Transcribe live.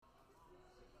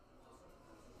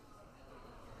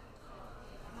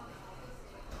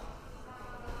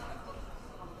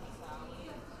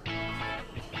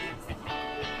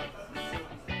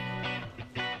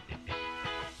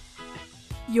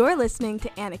You're listening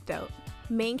to Anecdote,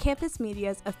 Main Campus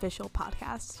Media's official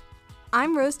podcast.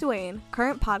 I'm Rose Duane,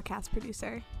 current podcast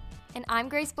producer. And I'm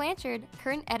Grace Blanchard,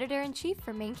 current editor-in-chief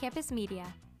for Main Campus Media.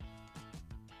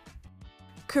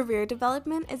 Career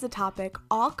development is a topic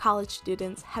all college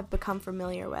students have become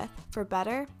familiar with, for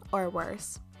better or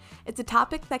worse. It's a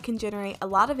topic that can generate a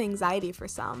lot of anxiety for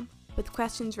some, with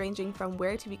questions ranging from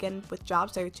where to begin with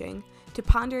job searching to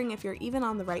pondering if you're even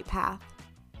on the right path.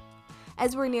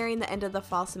 As we're nearing the end of the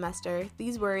fall semester,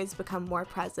 these worries become more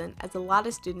present as a lot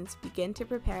of students begin to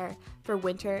prepare for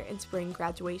winter and spring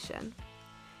graduation.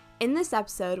 In this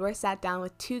episode, we're sat down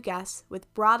with two guests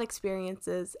with broad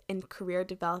experiences in career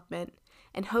development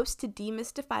and hopes to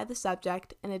demystify the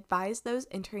subject and advise those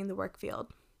entering the work field.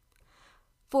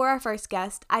 For our first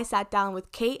guest, I sat down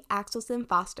with Kate Axelson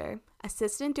Foster,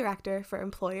 Assistant Director for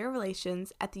Employer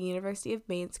Relations at the University of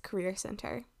Maine's Career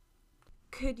Center.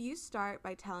 Could you start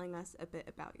by telling us a bit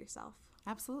about yourself?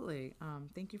 Absolutely.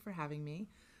 Thank you for having me.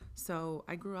 So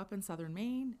I grew up in southern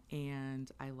Maine,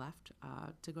 and I left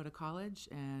to go to college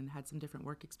and had some different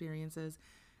work experiences.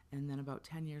 And then about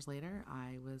 10 years later,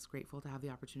 I was grateful to have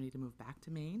the opportunity to move back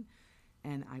to Maine,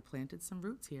 and I planted some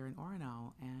roots here in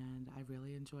Orono, and I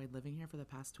really enjoyed living here for the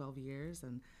past 12 years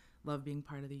and love being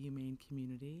part of the UMaine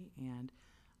community. And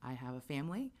I have a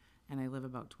family, and I live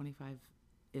about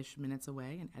 25-ish minutes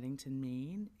away in Eddington,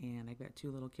 Maine, and I've got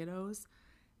two little kiddos.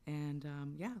 And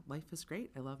life is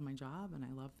great. I love my job, and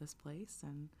I love this place,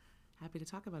 and happy to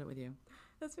talk about it with you.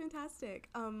 That's fantastic.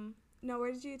 Now,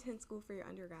 where did you attend school for your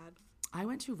undergrad? I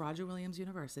went to Roger Williams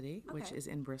University, Okay. which is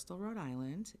in Bristol, Rhode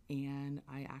Island, and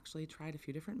I actually tried a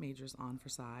few different majors on for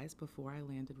size before I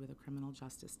landed with a criminal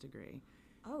justice degree.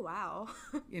 Oh, wow.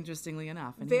 Interestingly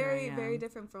enough. And Very, here I am. very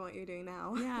different from what you're doing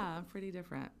now. Yeah, pretty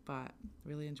different, but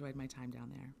really enjoyed my time down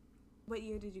there. What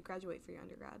year did you graduate for your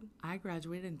undergrad? I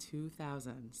graduated in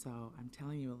 2000, so I'm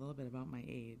telling you a little bit about my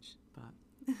age,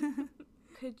 but...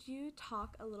 Could you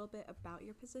talk a little bit about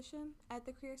your position at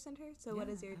the Career Center? So what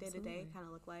Yeah, does your day-to-day absolutely. kind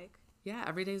of look like? Yeah,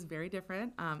 every day is very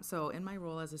different. So in my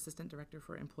role as Assistant Director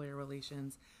for Employer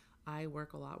Relations, I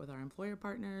work a lot with our employer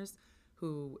partners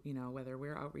who, whether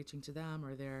we're outreaching to them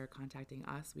or they're contacting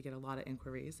us, we get a lot of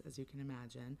inquiries, as you can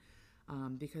imagine,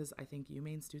 because I think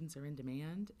UMaine students are in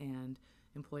demand and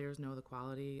employers know the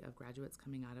quality of graduates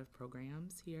coming out of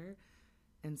programs here.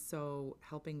 And so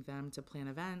helping them to plan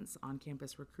events,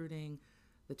 on-campus recruiting,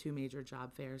 the two major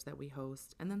job fairs that we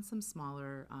host, and then some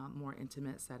smaller, more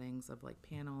intimate settings of like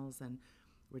panels, and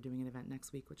we're doing an event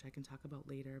next week, which I can talk about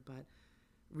later, but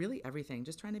really everything,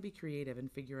 just trying to be creative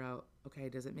and figure out, okay,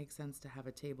 does it make sense to have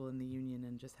a table in the union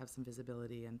and just have some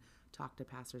visibility and talk to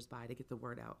passersby to get the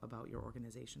word out about your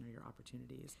organization or your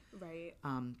opportunities. Right.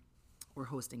 We're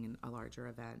hosting a larger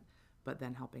event, but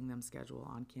then helping them schedule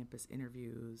on-campus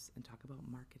interviews and talk about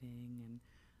marketing and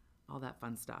all that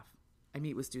fun stuff. I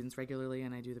meet with students regularly,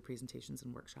 and I do the presentations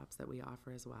and workshops that we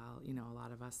offer as well. A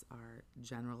lot of us are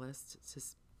generalists. It's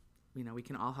just, we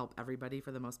can all help everybody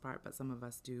for the most part, but some of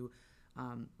us do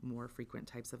more frequent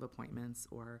types of appointments,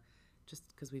 or just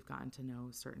because we've gotten to know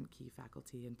certain key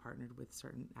faculty and partnered with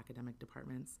certain academic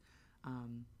departments,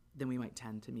 then we might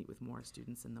tend to meet with more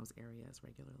students in those areas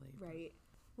regularly. Right.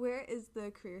 Where is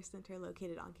the Career Center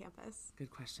located on campus?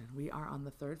 Good question. We are on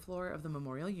the third floor of the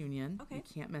Memorial Union. Okay. You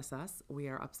can't miss us. We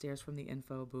are upstairs from the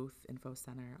info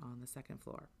center on the second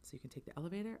floor. So you can take the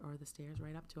elevator or the stairs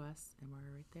right up to us, and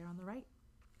we're right there on the right.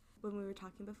 When we were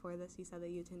talking before this, you said that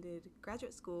you attended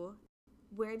graduate school.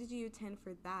 Where did you attend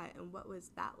for that, and what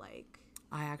was that like?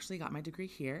 I actually got my degree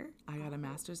here. I got a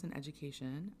master's in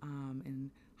education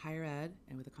in higher ed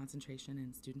and with a concentration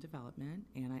in student development.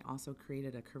 And I also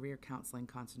created a career counseling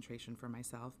concentration for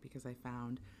myself because I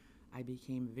found I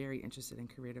became very interested in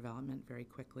career development very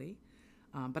quickly.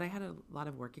 But I had a lot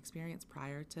of work experience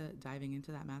prior to diving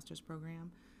into that master's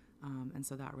program. And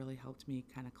so that really helped me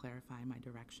kind of clarify my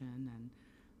direction. And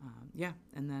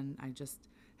and then I just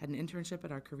had an internship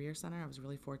at our career center. I was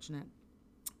really fortunate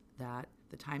that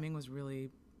the timing was really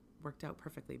worked out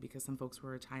perfectly because some folks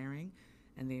were retiring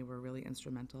and they were really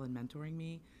instrumental in mentoring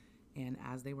me. And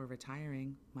as they were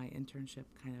retiring, my internship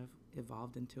kind of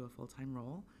evolved into a full-time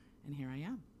role, and here I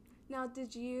am. Now,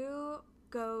 did you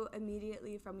go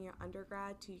immediately from your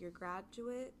undergrad to your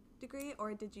graduate degree,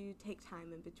 or did you take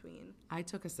time in between? I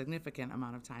took a significant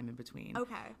amount of time in between.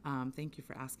 Okay. Thank you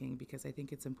for asking, because I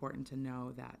think it's important to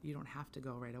know that you don't have to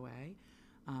go right away.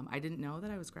 I didn't know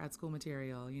that I was grad school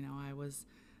material. I was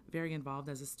very involved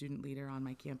as a student leader on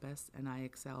my campus, and I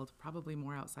excelled probably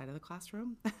more outside of the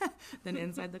classroom than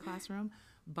inside the classroom.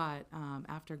 But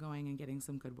after going and getting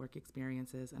some good work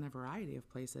experiences in a variety of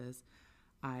places,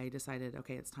 I decided,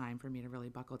 okay, it's time for me to really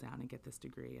buckle down and get this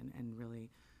degree and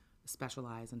really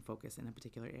specialize and focus in a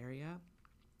particular area.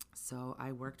 So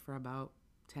I worked for about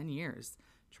 10 years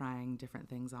trying different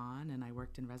things on, and I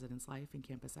worked in residence life and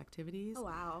campus activities Oh,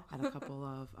 wow. at a couple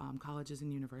of colleges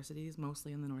and universities,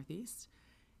 mostly in the Northeast.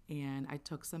 And I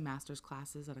took some master's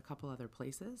classes at a couple other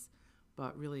places.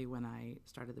 But really, when I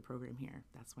started the program here,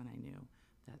 that's when I knew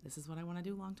that this is what I want to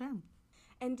do long term.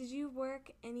 And did you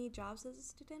work any jobs as a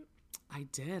student? I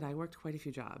did. I worked quite a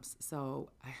few jobs. So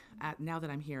now that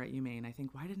I'm here at UMaine, I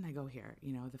think, why didn't I go here?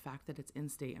 You know, the fact that it's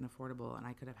in-state and affordable, and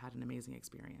I could have had an amazing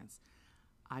experience.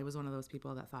 I was one of those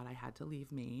people that thought I had to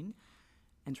leave Maine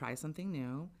and try something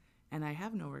new. And I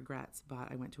have no regrets, but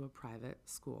I went to a private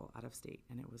school out of state,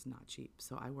 and it was not cheap.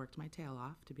 So I worked my tail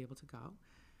off to be able to go.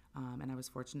 And I was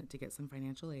fortunate to get some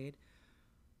financial aid.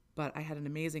 But I had an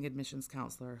amazing admissions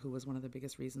counselor who was one of the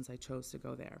biggest reasons I chose to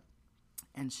go there.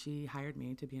 And she hired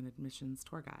me to be an admissions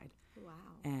tour guide. Wow.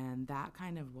 And that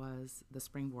kind of was the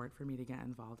springboard for me to get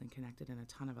involved and connected in a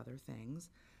ton of other things.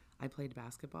 I played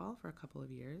basketball for a couple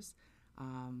of years,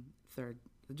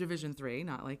 Division III,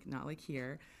 not like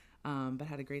here, but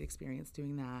had a great experience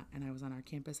doing that. And I was on our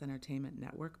campus entertainment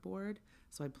network board,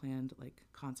 so I planned like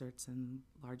concerts and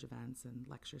large events and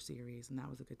lecture series, and that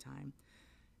was a good time.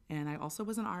 And I also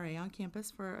was an RA on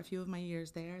campus for a few of my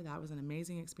years there. That was an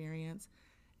amazing experience.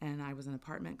 And I was an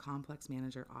apartment complex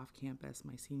manager off campus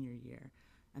my senior year.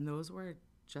 And those were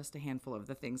just a handful of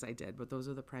the things I did, but those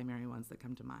are the primary ones that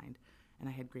come to mind. And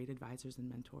I had great advisors and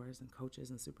mentors and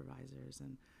coaches and supervisors,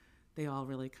 and they all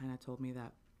really kind of told me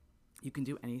that you can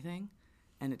do anything,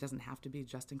 and it doesn't have to be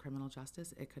just in criminal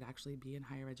justice. It could actually be in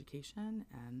higher education.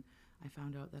 And I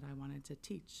found out that I wanted to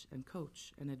teach and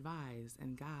coach and advise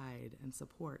and guide and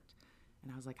support.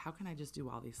 And I was like, how can I just do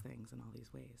all these things in all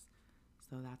these ways?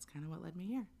 So that's kind of what led me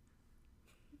here.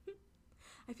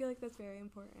 I feel like that's very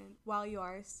important. While you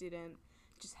are a student,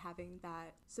 just having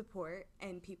that support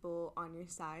and people on your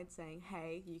side saying,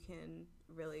 hey, you can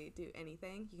really do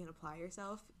anything, you can apply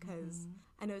yourself, because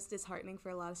I know it's disheartening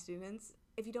for a lot of students.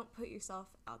 If you don't put yourself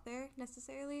out there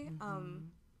necessarily,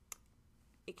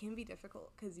 it can be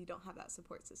difficult because you don't have that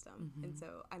support system. And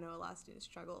so I know a lot of students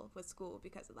struggle with school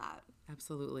because of that.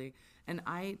 Absolutely. And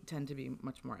I tend to be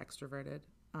much more extroverted.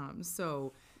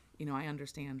 So, you know, I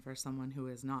understand for someone who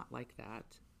is not like that,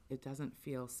 it doesn't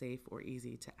feel safe or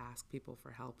easy to ask people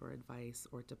for help or advice,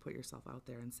 or to put yourself out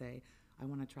there and say, I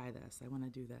want to try this, I want to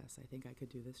do this, I think I could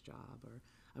do this job, or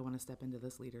I want to step into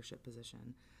this leadership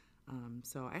position.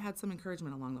 So I had some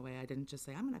encouragement along the way. I didn't just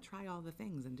say, I'm going to try all the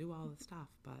things and do all the stuff,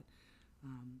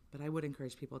 but I would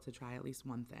encourage people to try at least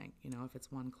one thing, you know, if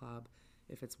it's one club,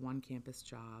 if it's one campus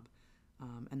job,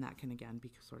 and that can, again,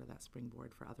 be sort of that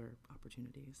springboard for other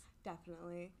opportunities.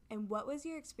 Definitely. And what was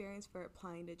your experience for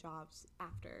applying to jobs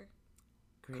after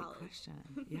Great college? question.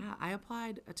 Yeah, I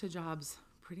applied to jobs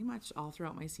pretty much all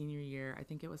throughout my senior year. I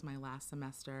think it was my last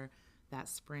semester that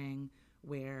spring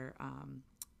where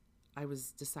I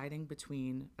was deciding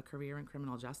between a career in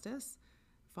criminal justice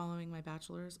following my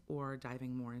bachelor's or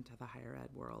diving more into the higher ed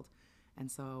world. And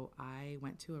so I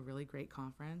went to a really great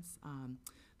conference,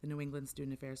 the New England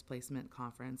Student Affairs Placement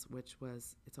Conference,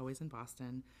 it's always in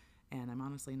Boston, and I'm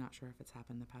honestly not sure if it's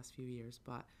happened the past few years,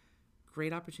 but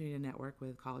great opportunity to network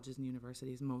with colleges and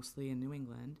universities, mostly in New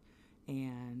England.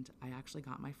 And I actually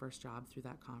got my first job through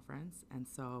that conference. And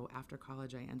so after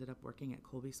college, I ended up working at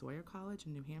Colby Sawyer College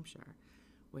in New Hampshire,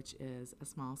 which is a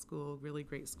small school, really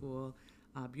great school,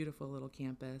 beautiful little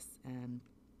campus. And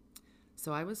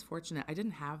so I was fortunate. I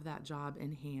didn't have that job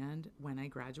in hand when I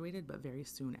graduated, but very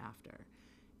soon after.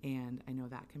 And I know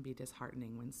that can be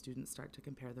disheartening when students start to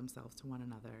compare themselves to one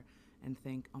another and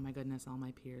think, oh my goodness, all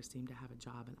my peers seem to have a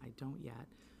job and I don't yet.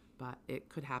 But it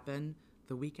could happen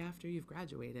the week after you've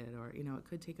graduated, or, you know, it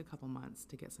could take a couple months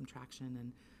to get some traction,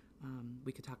 and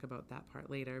we could talk about that part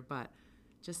later, but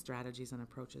just strategies and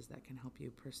approaches that can help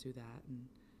you pursue that. And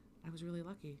I was really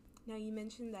lucky. Now, you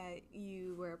mentioned that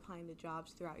you were applying to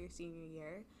jobs throughout your senior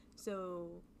year. So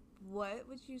what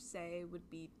would you say would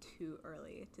be too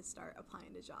early to start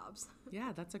applying to jobs?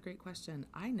 Yeah, that's a great question.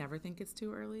 I never think it's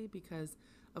too early because,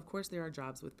 of course, there are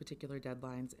jobs with particular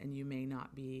deadlines, and you may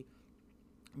not be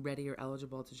ready or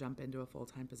eligible to jump into a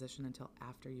full-time position until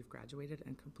after you've graduated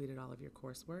and completed all of your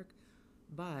coursework.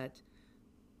 But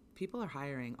people are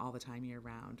hiring all the time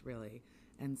year-round, really.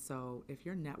 And so if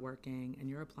you're networking and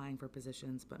you're applying for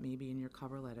positions, but maybe in your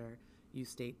cover letter you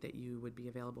state that you would be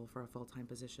available for a full-time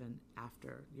position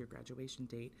after your graduation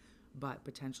date, but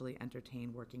potentially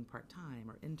entertain working part-time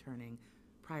or interning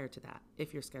prior to that,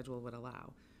 if your schedule would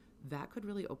allow, that could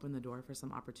really open the door for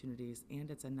some opportunities. And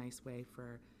it's a nice way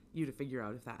for you to figure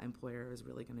out if that employer is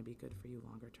really going to be good for you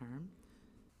longer term.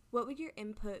 What would your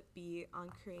input be on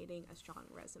creating a strong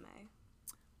resume?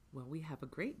 Well, we have a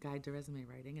great guide to resume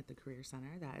writing at the Career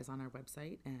Center that is on our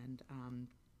website, and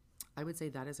I would say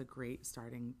that is a great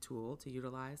starting tool to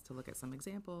utilize to look at some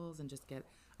examples and just get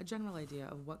a general idea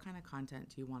of what kind of content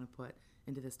do you want to put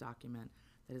into this document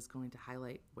that is going to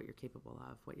highlight what you're capable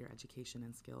of, what your education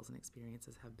and skills and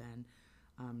experiences have been,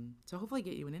 to hopefully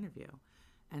get you an interview.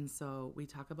 And so we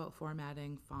talk about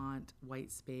formatting, font,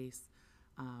 white space,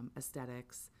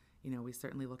 aesthetics. We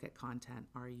certainly look at content.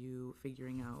 Are you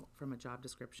figuring out from a job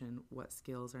description what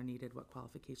skills are needed, what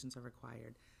qualifications are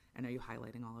required, and are you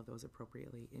highlighting all of those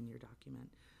appropriately in your document?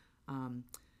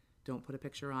 Don't put a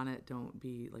picture on it. Don't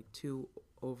be too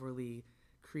overly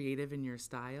creative in your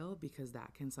style, because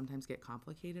that can sometimes get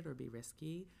complicated or be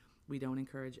risky. We don't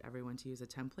encourage everyone to use a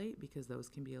template because those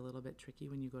can be a little bit tricky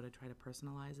when you go to try to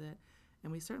personalize it.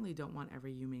 And we certainly don't want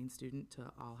every UMaine student to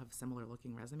all have similar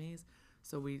looking resumes.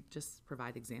 So we just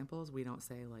provide examples. We don't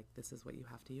say this is what you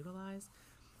have to utilize,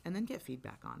 and then get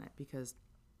feedback on it, because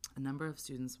a number of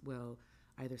students will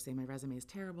either say my resume is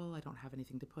terrible, I don't have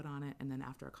anything to put on it, and then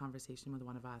after a conversation with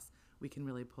one of us, we can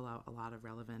really pull out a lot of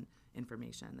relevant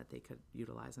information that they could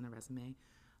utilize in a resume.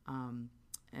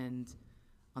 And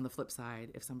on the flip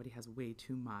side, if somebody has way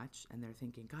too much and they're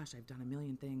thinking, gosh, I've done a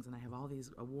million things and I have all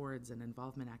these awards and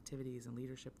involvement activities and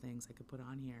leadership things I could put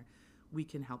on here, we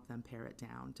can help them pare it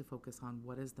down to focus on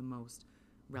what is the most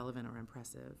relevant or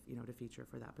impressive, to feature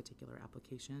for that particular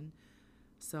application.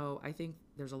 So I think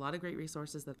there's a lot of great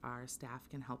resources that our staff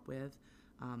can help with.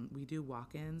 We do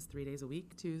walk-ins 3 days a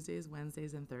week, Tuesdays,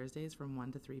 Wednesdays, and Thursdays from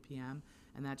 1 to 3 p.m.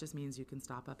 And that just means you can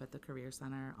stop up at the Career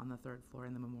Center on the 3rd floor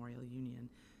in the Memorial Union.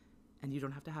 And you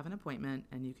don't have to have an appointment,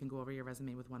 and you can go over your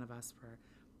resume with one of us for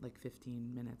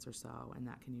 15 minutes or so, and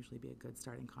that can usually be a good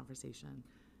starting conversation.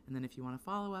 And then if you want to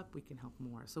follow up, we can help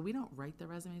more. So we don't write the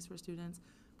resumes for students,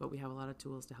 but we have a lot of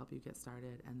tools to help you get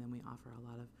started, and then we offer a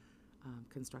lot of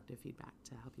constructive feedback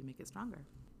to help you make it stronger.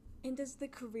 And does the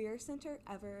Career Center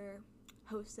ever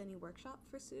host any workshop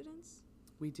for students?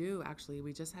 We do, actually.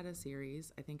 We just had a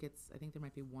series. I think there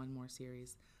might be one more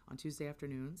series on Tuesday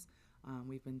afternoons.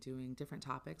 We've been doing different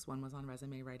topics. One was on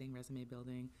resume writing, resume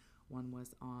building. One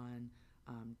was on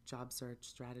job search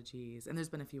strategies. And there's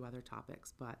been a few other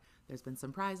topics, but there's been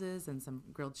some prizes and some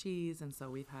grilled cheese. And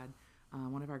so we've had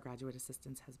one of our graduate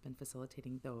assistants has been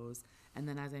facilitating those. And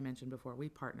then, as I mentioned before, we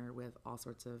partner with all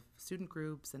sorts of student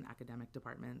groups and academic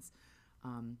departments.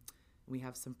 We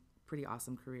have some pretty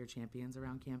awesome career champions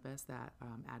around campus that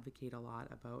advocate a lot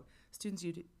about students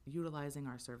utilizing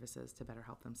our services to better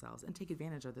help themselves and take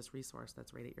advantage of this resource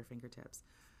that's right at your fingertips.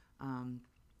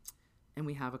 And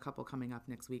we have a couple coming up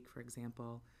next week, for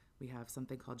example. We have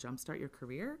something called Jumpstart Your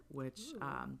Career, which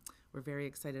we're very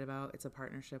excited about. It's a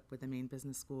partnership with the Maine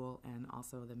Business School and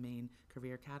also the Maine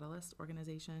Career Catalyst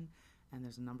organization. And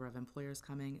there's a number of employers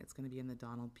coming. It's going to be in the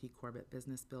Donald P. Corbett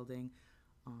Business Building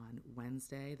on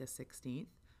Wednesday, the 16th.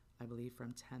 I believe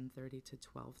from 10:30 to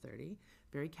 12:30.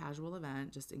 Very casual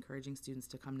event, just encouraging students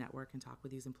to come network and talk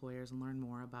with these employers and learn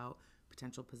more about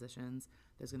potential positions.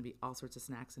 There's going to be all sorts of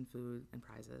snacks and food and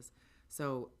prizes.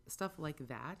 So stuff like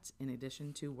that, in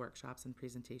addition to workshops and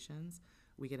presentations.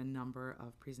 We get a number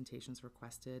of presentations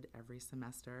requested every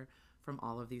semester from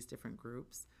all of these different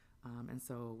groups. And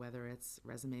so whether it's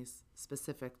resumes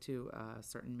specific to a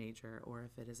certain major or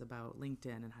if it is about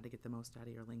LinkedIn and how to get the most out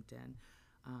of your LinkedIn,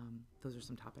 those are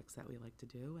some topics that we like to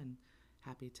do, and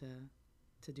happy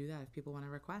to do that if people want to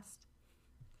request.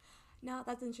 Now,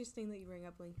 that's interesting that you bring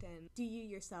up LinkedIn. Do you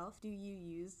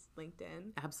use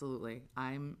LinkedIn? Absolutely.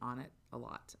 I'm on it a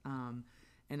lot,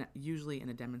 and usually in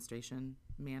a demonstration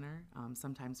manner,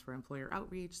 sometimes for employer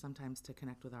outreach, sometimes to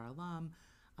connect with our alum,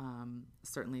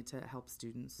 certainly to help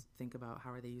students think about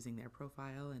how are they using their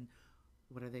profile and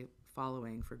what are they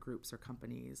following for groups or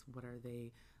companies, what are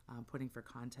they putting for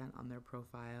content on their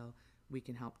profile. We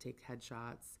can help take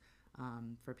headshots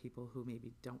for people who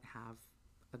maybe don't have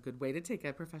a good way to take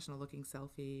a professional looking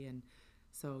selfie. And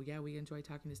so, yeah, we enjoy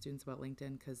talking to students about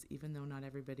LinkedIn because even though not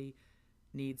everybody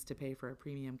needs to pay for a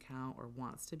premium account or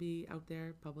wants to be out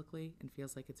there publicly and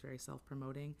feels like it's very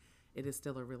self-promoting, it is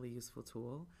still a really useful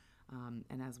tool.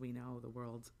 And as we know, the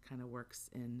world kind of works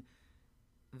in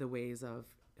the ways of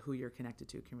who you're connected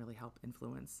to can really help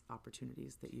influence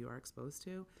opportunities that you are exposed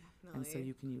to. Definitely. And so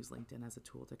you can use LinkedIn as a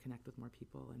tool to connect with more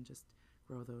people and just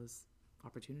grow those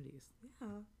opportunities. Yeah.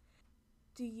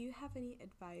 Do you have any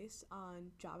advice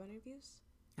on job interviews?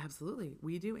 Absolutely.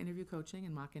 We do interview coaching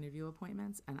and mock interview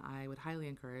appointments, and I would highly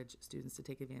encourage students to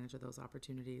take advantage of those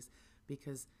opportunities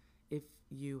because if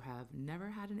you have never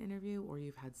had an interview, or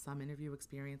you've had some interview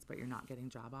experience but you're not getting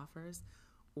job offers,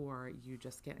 or you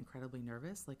just get incredibly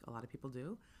nervous like a lot of people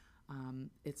do,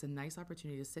 it's a nice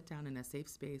opportunity to sit down in a safe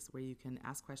space where you can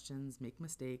ask questions, make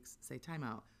mistakes, say time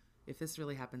out. If this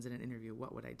really happens in an interview,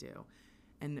 what would I do?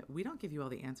 And we don't give you all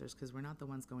the answers because we're not the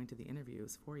ones going to the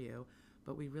interviews for you,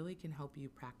 but we really can help you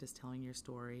practice telling your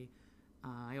story.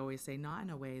 I always say not in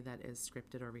a way that is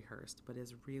scripted or rehearsed, but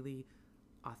is really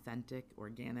authentic,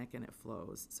 organic, and it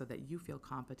flows so that you feel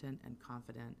competent and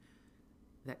confident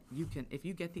that you can, if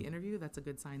you get the interview, that's a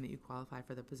good sign that you qualify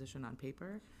for the position on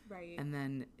paper. Right. And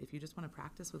then if you just want to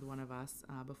practice with one of us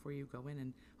before you go in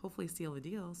and hopefully seal the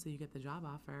deal so you get the job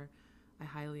offer, I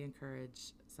highly encourage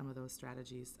some of those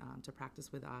strategies to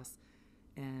practice with us,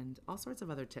 and all sorts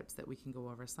of other tips that we can go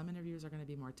over. Some interviews are going to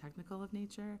be more technical of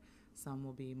nature. Some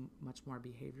will be much more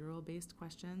behavioral based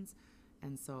questions.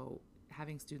 And so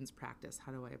having students practice,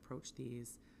 how do I approach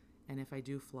these? And if I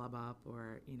do flub up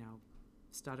or,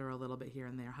 stutter a little bit here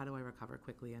and there, how do I recover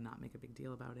quickly and not make a big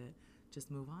deal about it?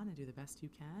 Just move on and do the best you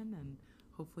can, and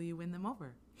hopefully you win them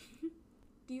over.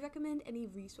 Do you recommend any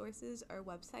resources or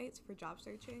websites for job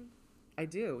searching? I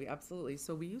do, absolutely.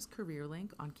 So we use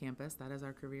CareerLink on campus. That is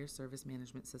our career service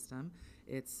management system.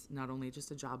 It's not only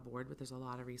just a job board, but there's a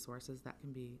lot of resources that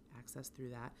can be accessed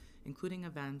through that, including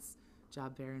events,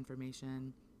 job fair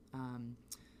information.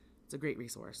 It's a great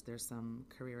resource. There's some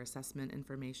career assessment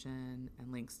information and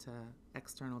links to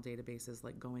external databases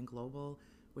like Going Global,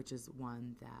 which is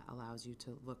one that allows you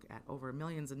to look at over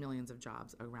millions and millions of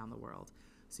jobs around the world.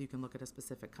 So you can look at a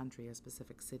specific country, a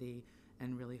specific city,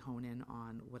 and really hone in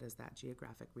on what does that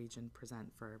geographic region present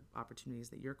for opportunities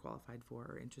that you're qualified for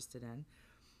or interested in.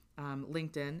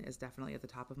 LinkedIn is definitely at the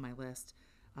top of my list.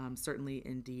 Certainly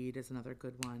Indeed is another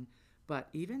good one. But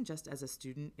even just as a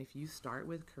student, if you start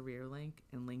with CareerLink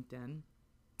and LinkedIn,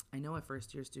 I know a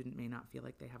first-year student may not feel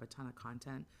like they have a ton of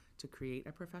content to create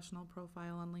a professional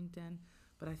profile on LinkedIn,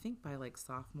 but I think by like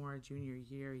sophomore, junior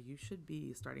year, you should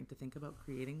be starting to think about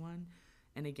creating one.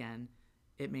 And again,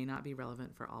 it may not be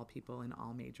relevant for all people in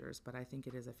all majors, but I think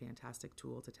it is a fantastic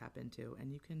tool to tap into,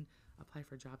 and you can apply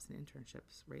for jobs and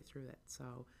internships right through it.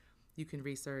 So you can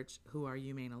research who are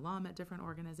UMaine alum at different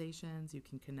organizations. You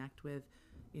can connect with,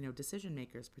 decision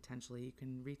makers potentially. You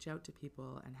can reach out to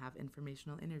people and have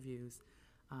informational interviews.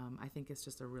 I think it's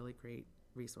just a really great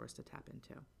resource to tap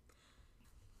into.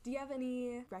 Do you have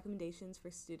any recommendations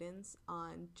for students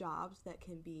on jobs that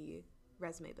can be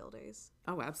resume builders?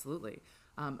 Oh, absolutely.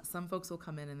 Some folks will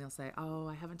come in and they'll say, oh,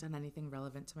 I haven't done anything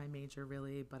relevant to my major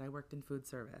really, but I worked in food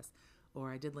service, or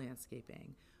I did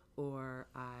landscaping, or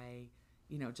I,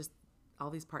 just all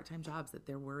these part-time jobs that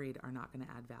they're worried are not going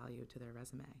to add value to their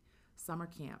resume. Summer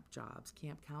camp jobs,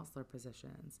 camp counselor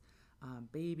positions,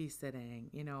 babysitting.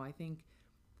 I think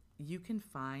you can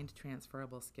find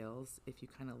transferable skills if you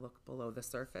kind of look below the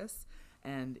surface.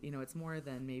 And, it's more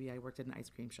than maybe I worked at an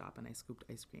ice cream shop and I scooped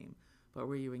ice cream. But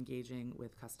were you engaging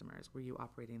with customers? Were you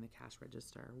operating the cash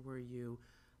register? Were you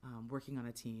working on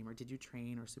a team? Or did you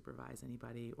train or supervise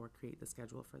anybody or create the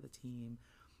schedule for the team?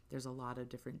 There's a lot of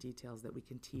different details that we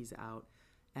can tease out.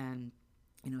 And,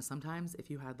 sometimes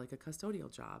if you had like a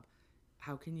custodial job,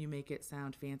 how can you make it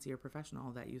sound fancy or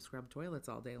professional that you scrub toilets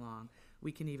all day long?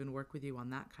 We can even work with you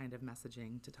on that kind of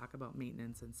messaging to talk about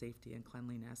maintenance and safety and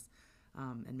cleanliness,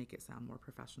 and make it sound more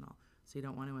professional. So you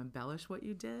don't want to embellish what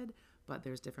you did, but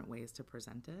there's different ways to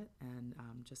present it, and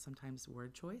just sometimes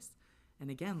word choice.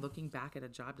 And again, looking back at a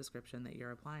job description that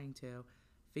you're applying to,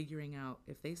 figuring out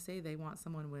if they say they want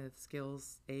someone with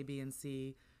skills A, B, and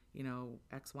C,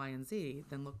 X, Y, and Z,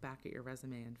 then look back at your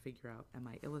resume and figure out, am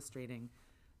I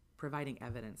providing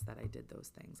evidence that I did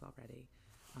those things already?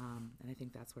 And I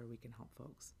think that's where we can help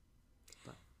folks.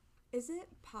 But is it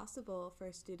possible for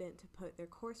a student to put their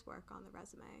coursework on the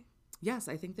resume? Yes,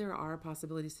 I think there are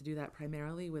possibilities to do that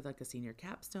primarily with like a senior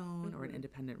capstone or an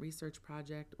independent research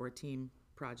project or a team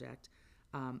project.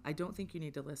 I don't think you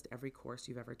need to list every course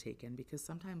you've ever taken, because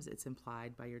sometimes it's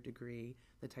implied by your degree,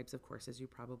 the types of courses you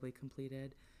probably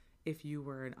completed. If you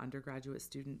were an undergraduate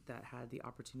student that had the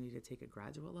opportunity to take a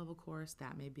graduate level course,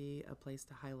 that may be a place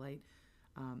to highlight,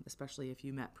 especially if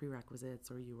you met prerequisites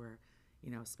or you were,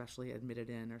 specially admitted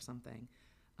in or something.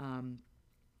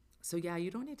 So yeah,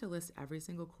 you don't need to list every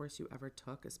single course you ever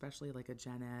took, especially like a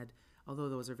gen ed, although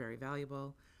those are very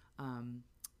valuable.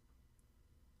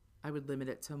 I would limit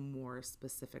it to more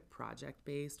specific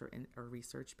project-based or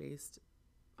research-based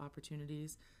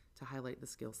opportunities to highlight the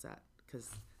skill set, because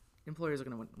employers are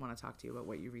going to want to talk to you about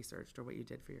what you researched or what you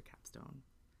did for your capstone.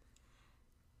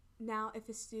 Now, if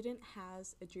a student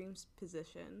has a dream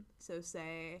position, so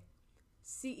say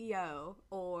CEO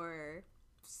or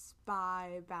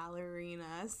spy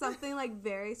ballerina, something like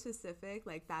very specific,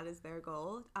 like that is their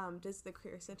goal. Does the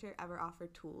Career Center ever offer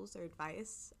tools or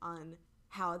advice on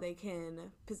how they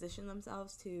can position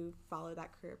themselves to follow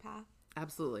that career path?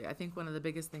 Absolutely. I think one of the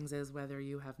biggest things is whether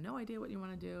you have no idea what you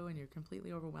want to do and you're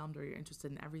completely overwhelmed, or you're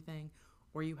interested in everything,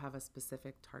 or you have a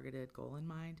specific targeted goal in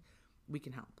mind, we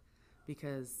can help.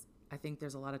 Because I think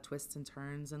there's a lot of twists and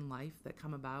turns in life that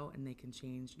come about, and they can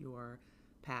change your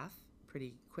path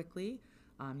pretty quickly.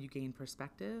 You gain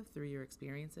perspective through your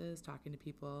experiences, talking to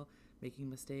people, making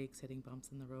mistakes, hitting bumps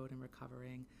in the road, and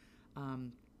recovering.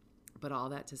 But all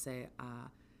that to say,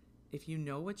 if you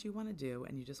know what you want to do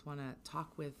and you just want to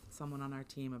talk with someone on our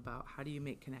team about how do you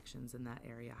make connections in that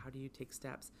area, how do you take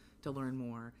steps to learn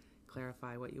more,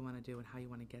 clarify what you want to do and how you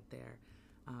want to get there.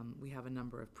 We have a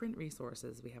number of print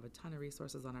resources. We have a ton of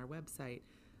resources on our website,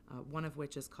 one of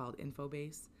which is called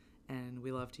Infobase, and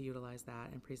we love to utilize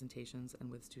that in presentations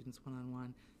and with students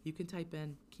one-on-one. You can type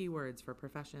in keywords for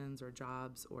professions or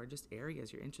jobs or just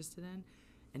areas you're interested in,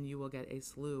 and you will get a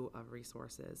slew of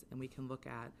resources, and we can look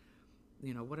at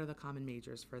what are the common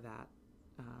majors for that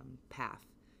path?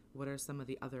 What are some of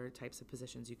the other types of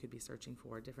positions you could be searching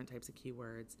for, different types of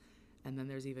keywords? And then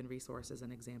there's even resources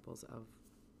and examples of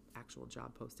actual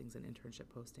job postings and internship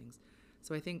postings.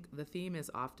 So I think the theme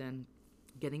is often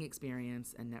getting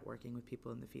experience and networking with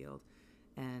people in the field.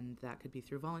 And that could be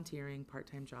through volunteering,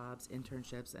 part-time jobs,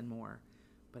 internships, and more.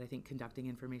 But I think conducting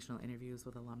informational interviews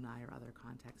with alumni or other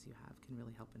contacts you have can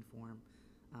really help inform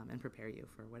and prepare you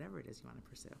for whatever it is you want to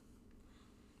pursue.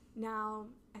 Now,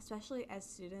 especially as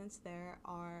students, there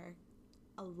are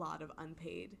a lot of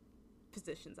unpaid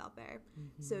positions out there.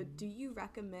 Mm-hmm. So do you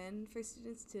recommend for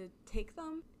students to take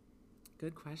them?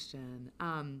 Good question.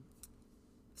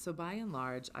 So by and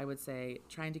large, I would say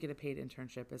trying to get a paid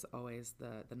internship is always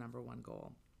the number one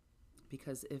goal,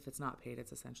 because if it's not paid,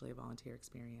 it's essentially a volunteer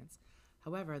experience.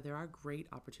 However, there are great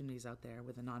opportunities out there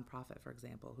with a nonprofit, for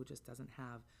example, who just doesn't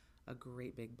have a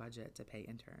great big budget to pay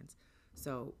interns.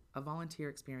 So a volunteer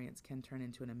experience can turn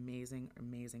into an amazing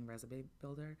resume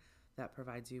builder that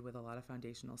provides you with a lot of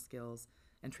foundational skills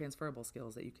and transferable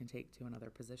skills that you can take to another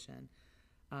position.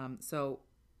 So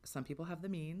some people have the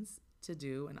means to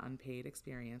do an unpaid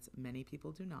experience. Many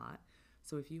people do not.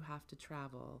 So if you have to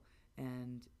travel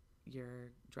and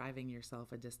you're driving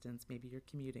yourself a distance, maybe you're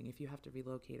commuting, if you have to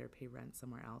relocate or pay rent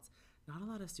somewhere else, not a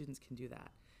lot of students can do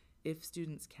that. If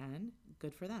students can,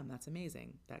 good for them. That's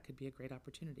amazing. That could be a great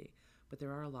opportunity. But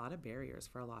there are a lot of barriers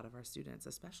for a lot of our students,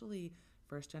 especially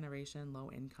first generation, low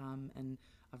income, and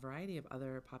a variety of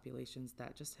other populations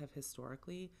that just have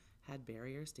historically had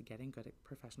barriers to getting good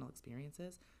professional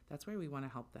experiences. That's where we want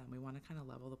to help them. We want to kind of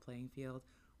level the playing field,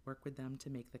 work with them to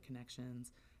make the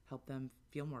connections, help them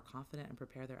feel more confident and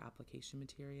prepare their application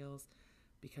materials.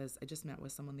 Because I just met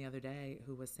with someone the other day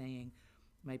who was saying,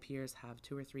 my peers have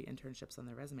 2 or 3 internships on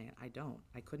their resume, and I don't.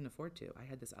 I couldn't afford to. I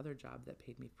had this other job that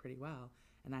paid me pretty well,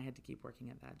 and I had to keep working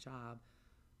at that job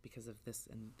because of this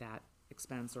and that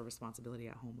expense or responsibility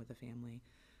at home with the family.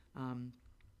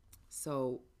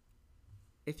 So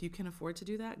if you can afford to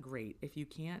do that, great. If you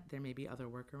can't, there may be other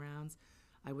workarounds.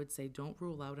 I would say don't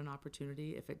rule out an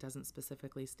opportunity if it doesn't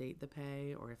specifically state the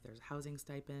pay, or if there's housing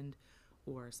stipend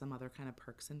or some other kind of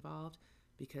perks involved,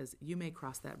 because you may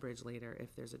cross that bridge later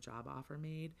if there's a job offer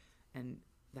made, and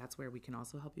that's where we can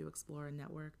also help you explore a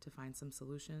network to find some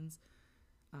solutions.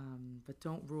 But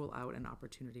don't rule out an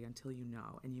opportunity until you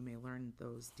know, and you may learn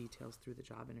those details through the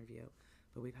job interview.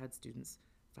 But we've had students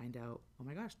find out, oh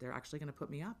my gosh, they're actually going to put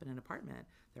me up in an apartment.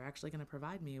 They're actually going to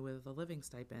provide me with a living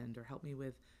stipend or help me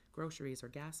with groceries or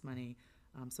gas money.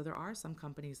 So there are some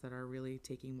companies that are really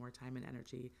taking more time and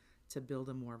energy to build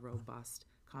a more robust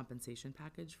compensation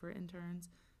package for interns,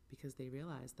 because they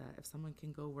realize that if someone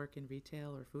can go work in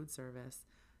retail or food service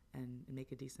and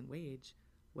make a decent wage,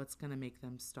 what's going to make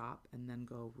them stop and then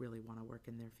go really want to work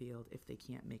in their field if they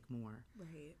can't make more?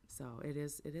 Right. So it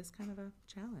is kind of a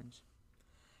challenge.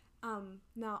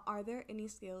 Now, are there any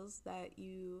skills that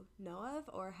you know of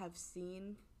or have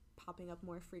seen popping up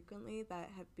more frequently that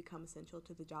have become essential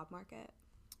to the job market?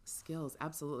 Skills,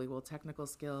 absolutely. Well, technical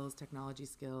skills, technology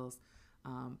skills,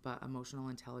 but emotional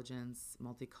intelligence,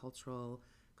 multicultural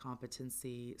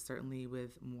competency, certainly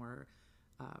with more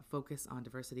focus on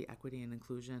diversity, equity, and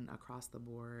inclusion across the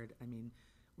board. I mean,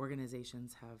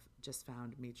 organizations have just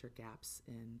found major gaps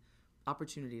in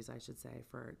opportunities, I should say,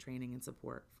 for training and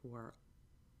support for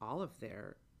all of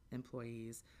their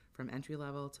employees, from entry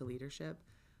level to leadership.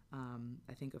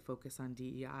 I think a focus on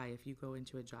DEI, if you go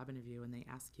into a job interview and they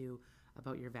ask you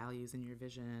about your values and your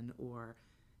vision, or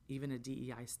even a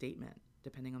DEI statement,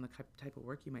 depending on the type of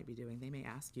work you might be doing, they may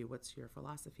ask you, what's your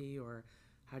philosophy, or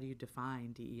How do you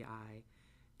define DEI?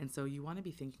 And so you want to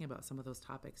be thinking about some of those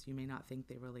topics. You may not think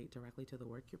they relate directly to the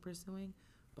work you're pursuing,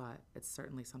 but it's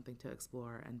certainly something to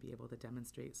explore and be able to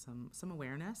demonstrate some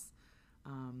awareness,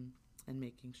 and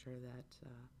making sure that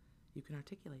you can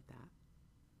articulate that.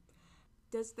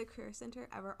 Does the Career Center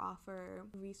ever offer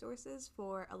resources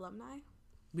for alumni?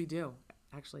 We do,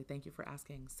 actually. Thank you for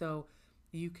asking. So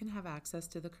you can have access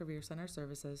to the Career Center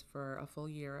services for a full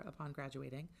year upon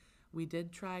graduating. We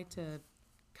did try to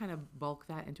kind of bulk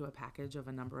that into a package of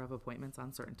a number of appointments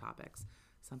on certain topics.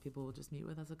 Some people will just meet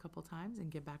with us a couple times and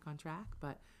get back on track,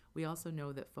 but we also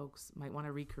know that folks might want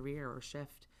to re-career or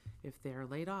shift if they're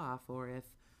laid off, or if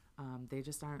they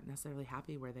just aren't necessarily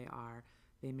happy where they are.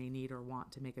 They may need or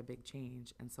want to make a big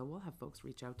change. And so we'll have folks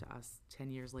reach out to us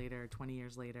 10 years later, 20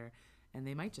 years later, and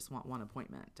they might just want one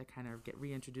appointment to kind of get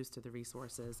reintroduced to the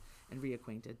resources and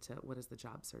reacquainted to what does the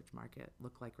job search market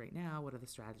look like right now, what are the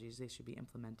strategies they should be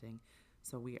implementing.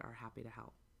 So we are happy to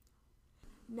help.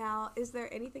 Now, is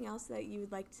there anything else that you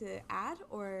would like to add,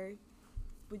 or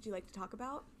would you like to talk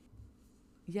about?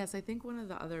 Yes, I think one of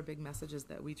the other big messages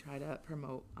that we try to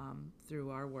promote through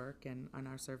our work and on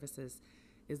our services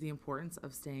is the importance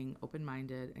of staying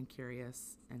open-minded and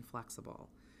curious and flexible.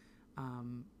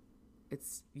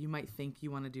 You might think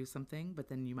you want to do something, but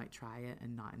then you might try it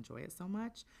and not enjoy it so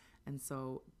much. And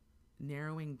so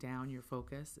narrowing down your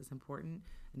focus is important,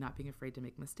 and not being afraid to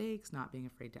make mistakes, not being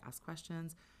afraid to ask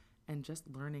questions, and just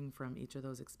learning from each of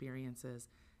those experiences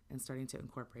and starting to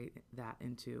incorporate that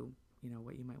into,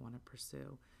 what you might want to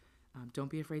pursue. Don't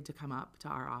be afraid to come up to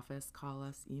our office, call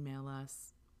us, email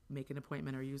us, make an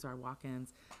appointment, or use our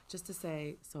walk-ins just to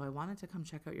say, so I wanted to come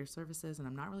check out your services and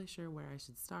I'm not really sure where I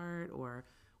should start or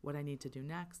what I need to do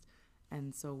next.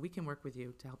 And so we can work with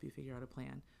you to help you figure out a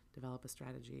plan, develop a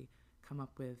strategy, come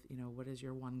up with, what is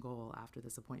your one goal after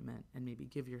this appointment, and maybe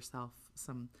give yourself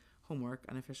some homework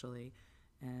unofficially,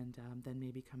 and then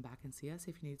maybe come back and see us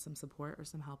if you need some support or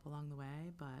some help along the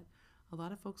way. But a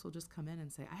lot of folks will just come in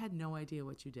and say, I had no idea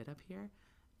what you did up here.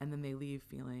 And then they leave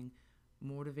feeling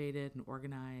motivated and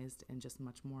organized and just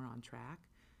much more on track.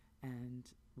 And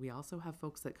we also have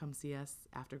folks that come see us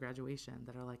after graduation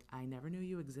that are like, I never knew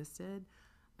you existed.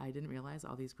 I didn't realize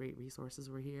all these great resources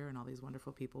were here and all these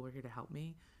wonderful people were here to help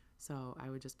me. So I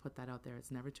would just put that out there.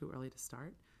 It's never too early to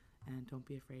start, and don't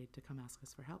be afraid to come ask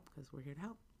us for help, because we're here to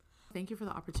help. Thank you for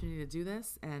the opportunity to do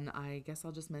this, and I guess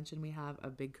I'll just mention we have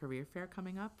a big career fair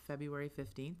coming up February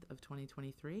 15th of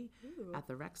 2023 at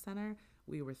the Rec Center.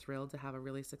 We were thrilled to have a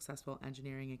really successful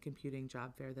engineering and computing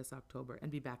job fair this October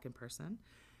and be back in person.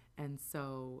 And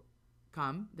so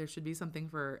come. There should be something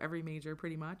for every major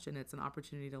pretty much, and it's an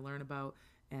opportunity to learn about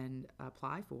and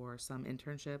apply for some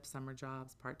internships, summer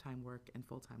jobs, part-time work, and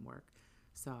full-time work.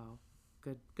 So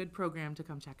good program to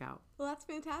come check out. Well, that's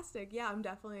fantastic. Yeah, I'm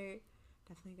definitely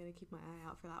going to keep my eye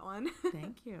out for that one.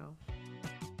 Thank you.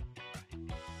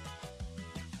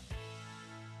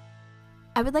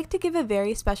 I would like to give a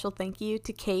very special thank you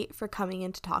to Kate for coming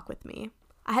in to talk with me.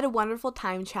 I had a wonderful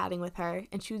time chatting with her,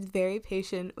 and she was very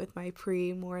patient with my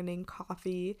pre-morning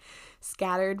coffee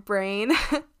scattered brain.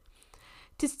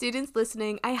 To students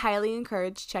listening, I highly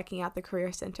encourage checking out the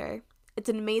Career Center. It's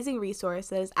an amazing resource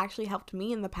that has actually helped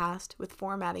me in the past with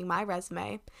formatting my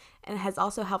resume, and has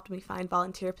also helped me find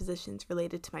volunteer positions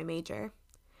related to my major.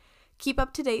 Keep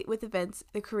up to date with events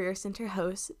the Career Center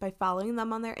hosts by following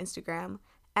them on their Instagram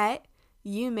at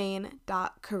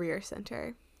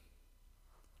umaine.careercenter.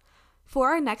 For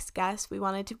our next guest, we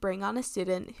wanted to bring on a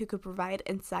student who could provide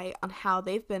insight on how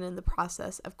they've been in the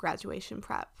process of graduation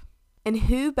prep. And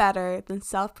who better than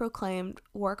self-proclaimed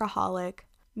workaholic,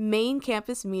 Maine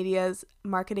Campus Media's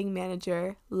marketing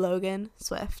manager, Logan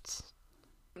Swift.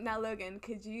 Now, Logan,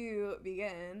 could you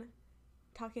begin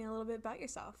talking a little bit about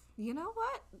yourself? You know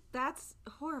what? That's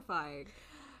horrifying.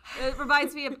 It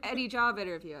reminds me of any job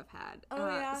interview I've had. Oh,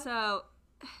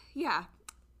 yeah?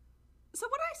 So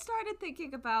when I started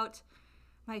thinking about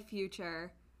my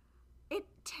future, it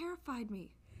terrified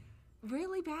me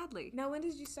really badly. Now, when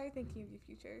did you start thinking of your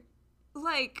future?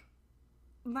 Like,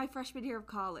 my freshman year of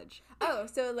college. Oh,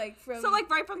 so right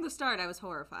from the start, I was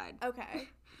horrified. Okay.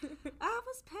 I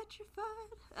was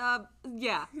petrified.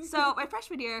 So my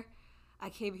freshman year, I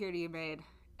came here to UMaine,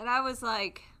 and I was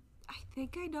like, I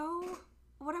think I know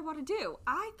what I want to do.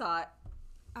 I thought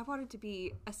I wanted to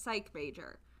be a psych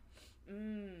major.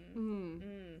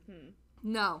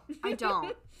 No, I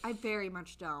don't. I very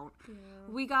much don't. Yeah.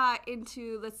 We got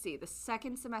into, the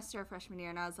second semester of freshman year,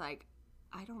 and I was like,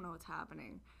 I don't know what's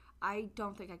happening. I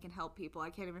don't think I can help people.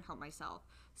 I can't even help myself.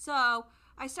 So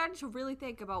I started to really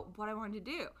think about what I wanted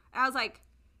to do. And I was like,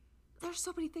 there's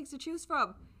so many things to choose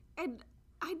from. And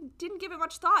I didn't give it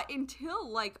much thought until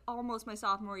like almost my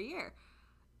sophomore year.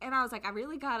 And I was like, I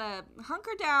really gotta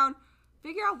hunker down,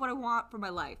 figure out what I want for my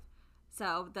life.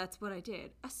 So that's what I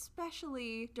did,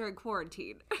 especially during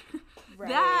quarantine. Right.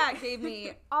 That gave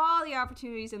me all the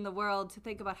opportunities in the world to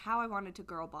think about how I wanted to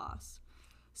girl boss.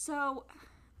 So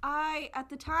I, at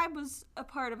the time, was a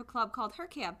part of a club called Her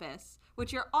Campus,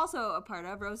 which you're also a part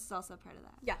of. Rose is also a part of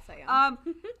that. Yes, I am.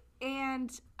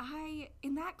 And I,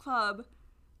 in that club,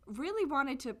 really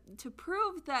wanted to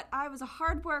prove that I was a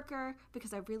hard worker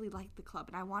because I really liked the club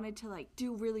and I wanted to like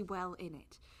do really well in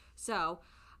it. So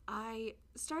I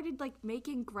started like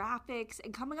making graphics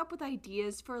and coming up with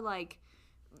ideas for like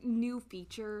new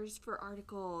features for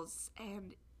articles,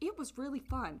 and it was really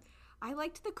fun. I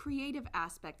liked the creative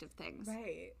aspect of things.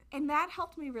 Right. And that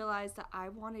helped me realize that I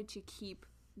wanted to keep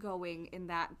going in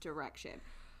that direction.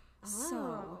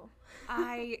 So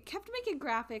I kept making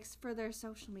graphics for their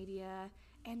social media,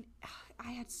 and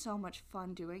I had so much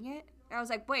fun doing it. And I was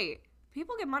like, wait,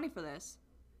 people get money for this.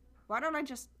 Why don't I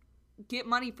just get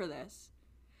money for this?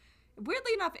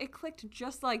 Weirdly enough, it clicked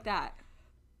just like that.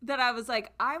 That I was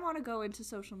like, I want to go into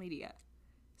social media.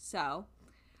 So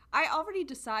I already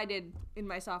decided in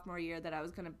my sophomore year that I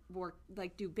was going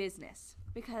to do business,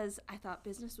 because I thought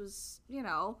business was, you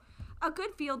know, a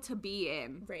good field to be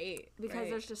in. Right. Because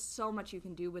there's just so much you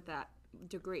can do with that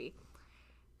degree.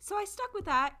 So I stuck with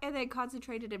that and then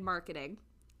concentrated in marketing.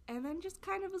 And then just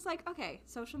kind of was like, okay,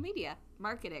 social media,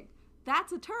 marketing,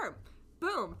 that's a term.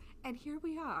 Boom. And here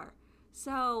we are.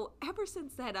 So ever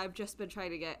since then, I've just been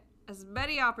trying to get as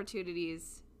many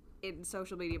opportunities in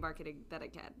social media marketing that I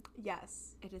can.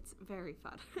 Yes. And it's very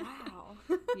fun. Wow.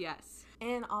 Yes.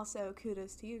 And also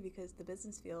kudos to you, because the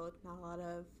business field, not a lot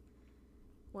of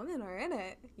women are in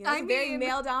it. You know, it's very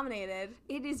male dominated.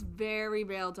 It is very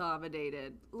male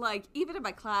dominated. Like, even in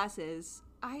my classes,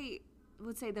 I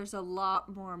would say there's a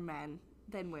lot more men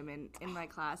than women in my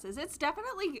classes. It's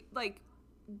definitely like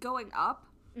going up.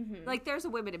 Mm-hmm. Like, there's a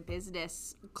women in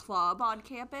business club on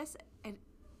campus, and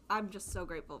I'm just so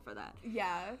grateful for that.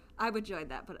 Yeah. I would join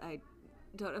that, but I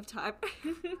don't have time.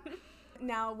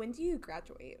 Now, when do you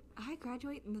graduate? I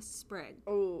graduate in the spring.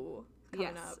 Oh,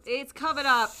 yes, it's coming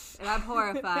up, and I'm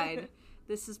horrified.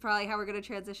 This is probably how we're going to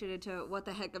transition into what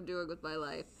the heck I'm doing with my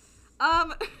life.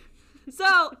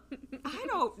 So, I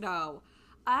don't know.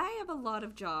 I have a lot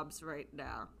of jobs right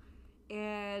now,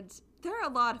 and they're a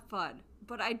lot of fun,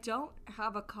 but I don't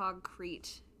have a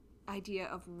concrete idea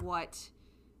of what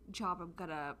job I'm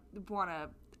going to want to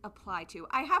apply to.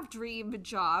 I have dream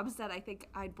jobs that I think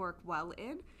I'd work well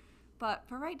in, but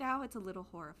for right now, it's a little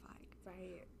horrifying.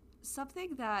 Right.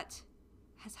 Something that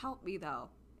has helped me, though,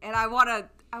 and I want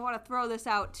to throw this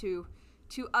out to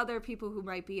other people who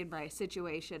might be in my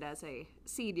situation as a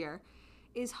senior,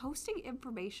 is hosting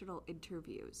informational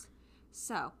interviews.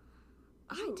 So,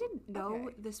 I didn't know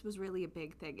this was really a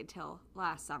big thing until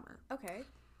last summer. Okay.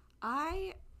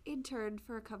 I interned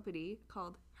for a company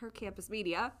called Her Campus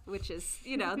Media, which is,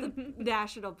 you know, the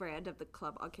national brand of the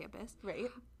club on campus.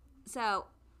 Right. So,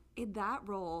 in that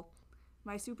role,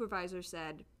 my supervisor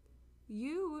said,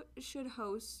 you should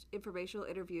host informational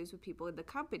interviews with people in the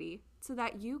company so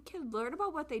that you can learn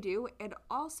about what they do and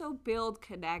also build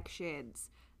connections.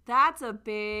 That's a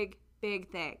big, big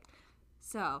thing.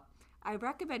 So, I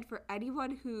recommend for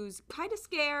anyone who's kind of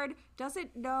scared,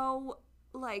 doesn't know,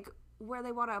 like, where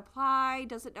they want to apply,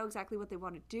 doesn't know exactly what they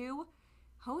want to do,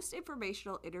 host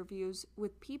informational interviews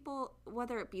with people,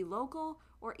 whether it be local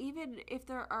or even if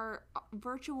there are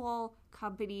virtual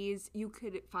companies, you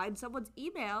could find someone's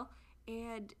email,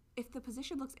 and if the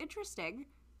position looks interesting,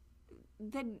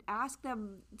 then ask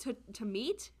them to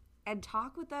meet and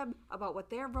talk with them about what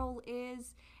their role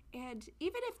is. And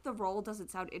even if the role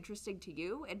doesn't sound interesting to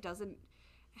you, it doesn't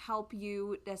help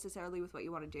you necessarily with what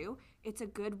you want to do, it's a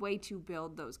good way to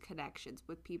build those connections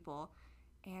with people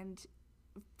and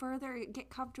further get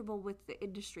comfortable with the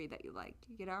industry that you like,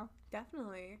 you know?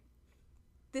 Definitely.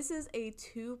 This is a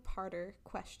two-parter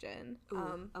question.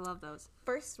 Ooh, I love those.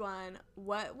 First one,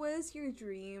 what was your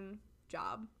dream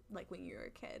job like when you were a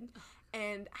kid?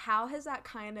 And how has that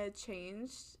kind of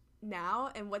changed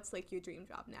now? And what's like your dream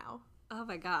job now? Oh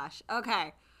my gosh.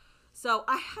 Okay. So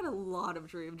I had a lot of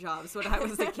dream jobs when I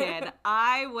was a kid.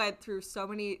 I went through so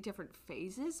many different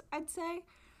phases, I'd say.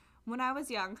 When I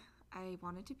was young, I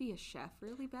wanted to be a chef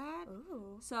really bad.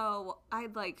 Ooh. So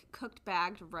I'd like cooked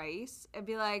bagged rice and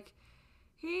be like,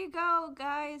 here you go,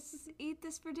 guys, eat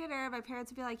this for dinner. My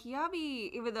parents would be like, yummy,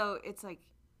 even though it's like,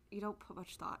 you don't put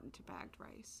much thought into bagged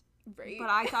rice. Right. But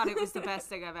I thought it was the best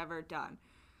thing I've ever done.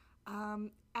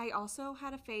 I also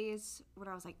had a phase when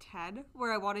I was like 10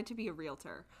 where I wanted to be a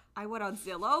realtor. I went on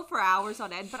Zillow for hours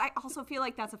on end, but I also feel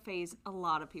like that's a phase a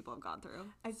lot of people have gone through.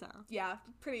 Yeah,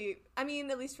 pretty. I mean,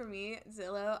 at least for me,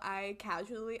 Zillow, I'm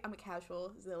a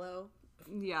casual Zillow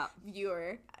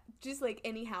viewer. Just like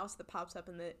any house that pops up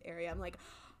in the area, I'm like,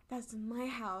 that's my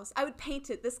house. I would paint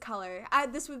it this color.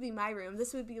 This would be my room.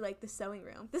 This would be like the sewing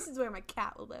room. This is where my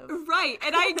cat will live. Right.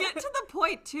 And I get to the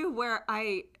point too where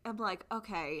I am like,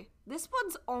 okay, this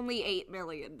one's only $8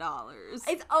 million.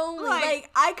 It's only like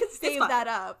I could save that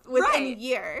up within a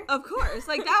year. Of course.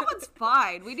 Like that one's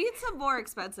fine. We need some more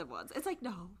expensive ones. It's like,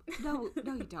 no,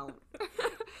 you don't.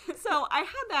 So I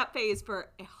had that phase for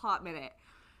a hot minute.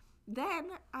 Then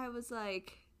I was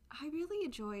like, I really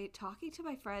enjoy talking to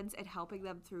my friends and helping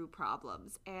them through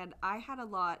problems. And I had a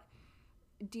lot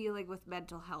dealing with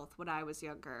mental health when I was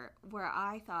younger, where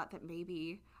I thought that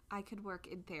maybe I could work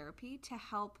in therapy to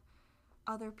help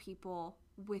other people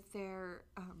with their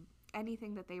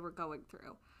anything that they were going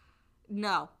through.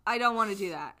 No, I don't want to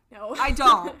do that. No. I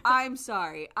don't. I'm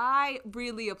sorry. I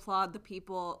really applaud the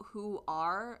people who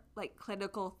are like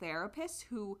clinical therapists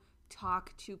who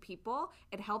talk to people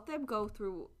and help them go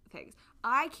through things.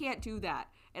 I can't do that.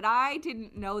 And I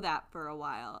didn't know that for a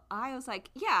while. I was like,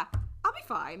 yeah, I'll be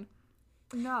fine.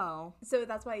 No. So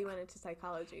that's why you went into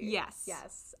psychology? Yes.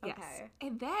 Okay. Yes.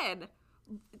 And then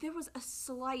there was a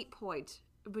slight point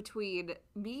between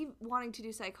me wanting to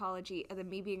do psychology and then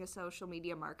me being a social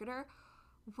media marketer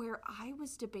where I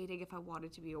was debating if I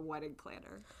wanted to be a wedding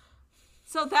planner.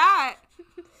 So that...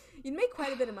 You'd make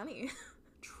quite a bit of money.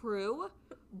 True,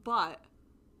 but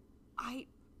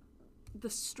the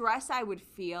stress I would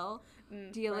feel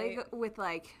dealing with,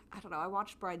 like, I don't know, I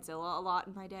watched Bridezilla a lot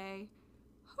in my day.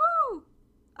 Whew!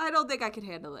 I don't think I could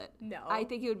handle it. No. I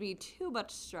think it would be too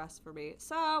much stress for me.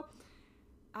 So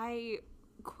I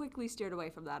quickly steered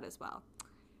away from that as well.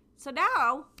 So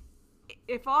now,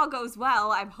 if all goes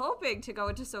well, I'm hoping to go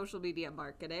into social media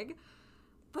marketing.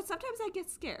 But sometimes I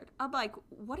get scared. I'm like,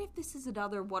 what if this is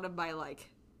another one of my,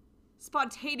 like,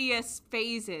 spontaneous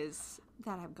phases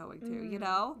that I'm going through, you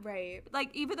know? Right.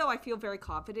 Like, even though I feel very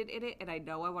confident in it and I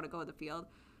know I want to go in the field,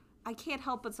 I can't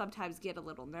help but sometimes get a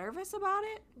little nervous about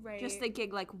it. Right. Just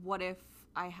thinking, like, what if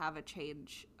I have a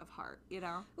change of heart, you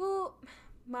know? Well,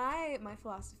 my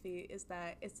philosophy is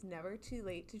that it's never too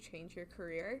late to change your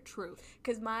career. True.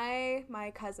 Because my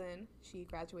cousin, she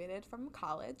graduated from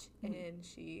college and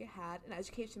she had an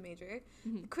education major.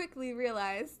 Quickly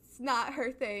realized it's not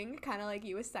her thing, kind of like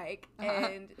you with psych.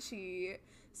 And she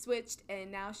switched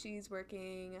and now she's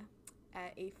working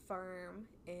at a firm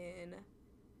in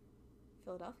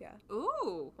Philadelphia.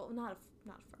 Ooh. Well, not a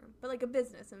firm, but like a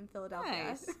business in Philadelphia.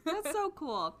 Nice. That's so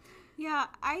cool. Yeah,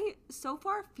 I so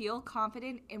far feel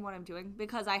confident in what I'm doing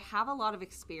because I have a lot of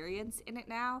experience in it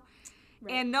now.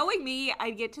 Right. And knowing me,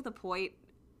 I'd get to the point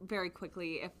very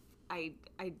quickly if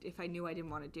I knew I didn't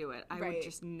want to do it. I would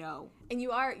just know. And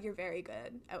you're very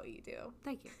good at what you do.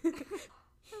 Thank you.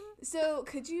 So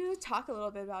could you talk a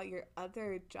little bit about your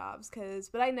other jobs?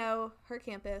 But I know her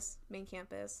campus, main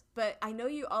campus, but I know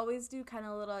you always do kind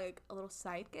of a little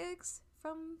side gigs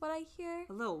from what I hear.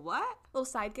 A little what? Little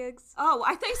side gigs. Oh,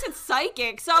 I thought you said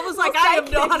psychic. So I was like, I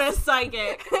am not a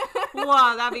psychic.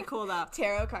 Wow, that'd be cool though.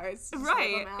 Tarot cards.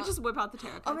 Right. Just whip out the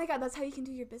tarot cards. Oh my God, that's how you can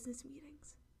do your business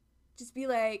meetings. Just be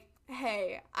like,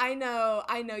 hey, I know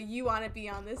you want to be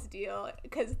on this deal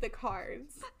because the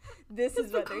cards. This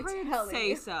is what they're telling say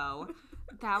you. So.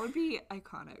 That would be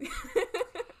iconic.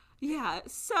 Yeah,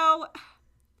 so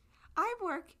I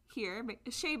work here,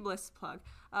 shameless plug,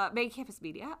 Main Campus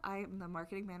Media. I am the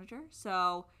marketing manager.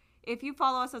 So if you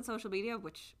follow us on social media,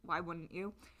 which why wouldn't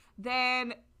you,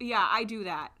 then yeah, I do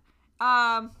that.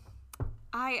 I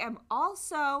am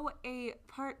also a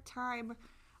part-time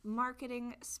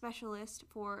marketing specialist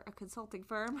for a consulting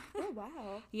firm. Oh,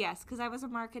 wow. Yes, because I was a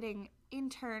marketing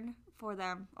intern for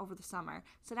them over the summer.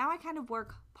 So now I kind of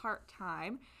work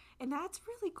part-time, and that's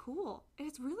really cool. And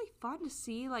it's really fun to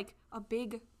see, like, a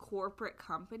big corporate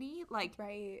company, like,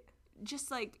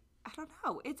 just, like, I don't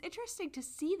know. It's interesting to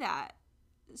see that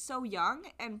so young,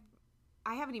 and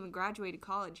I haven't even graduated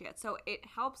college yet. So it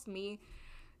helps me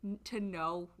to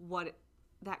know what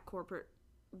that corporate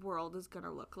world is going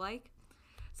to look like.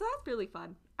 So that's really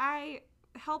fun. I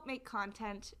help make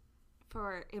content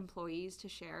for employees to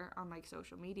share on like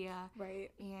social media.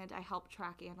 Right. And I help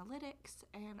track analytics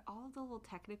and all of the little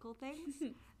technical things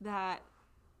that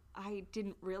I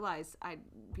didn't realize I'd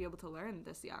be able to learn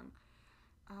this young.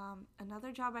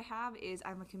 Another job I have is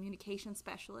I'm a communication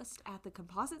specialist at the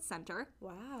Composite Center.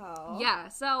 Wow. Yeah,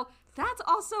 so that's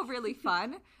also really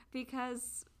fun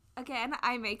because, again,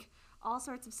 I make all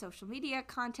sorts of social media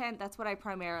content. That's what I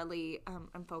primarily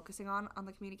am focusing on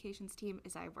the communications team.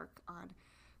 Is I work on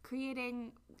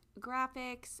creating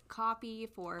graphics, copy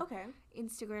for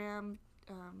Instagram,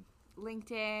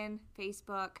 LinkedIn,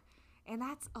 Facebook, and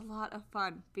that's a lot of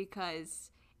fun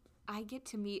because I get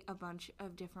to meet a bunch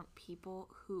of different people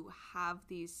who have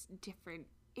these different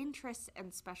interests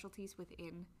and specialties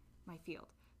within my field.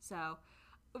 So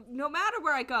no matter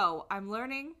where I go, I'm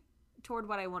learning toward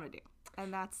what I want to do,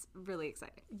 and that's really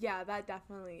exciting. Yeah, that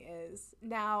definitely is.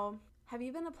 Now, have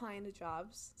you been applying to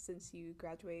jobs since you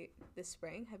graduate this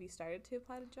spring? Have you started to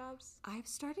apply to jobs? I've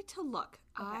started to look.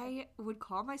 Okay. I would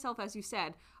call myself, as you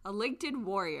said, a LinkedIn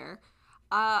warrior.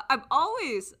 I'm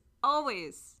always on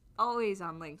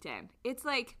LinkedIn. It's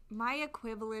like my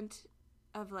equivalent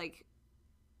of like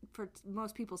for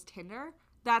most people's Tinder.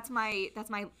 That's my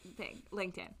thing.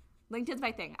 LinkedIn's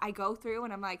my thing. I go through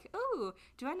and I'm like, oh,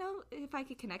 do I know if I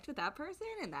could connect with that person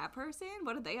and that person?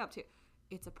 What are they up to?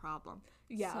 It's a problem.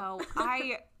 Yeah. So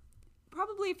I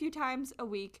probably a few times a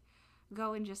week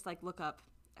go and just like look up,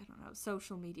 I don't know,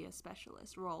 social media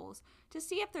specialist roles to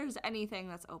see if there's anything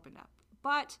that's opened up.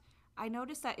 But I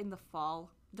noticed that in the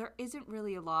fall, there isn't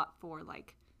really a lot for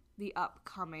like the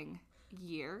upcoming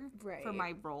year for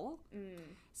my role.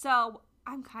 So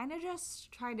I'm kind of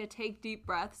just trying to take deep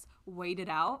breaths, wait it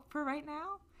out for right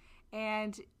now,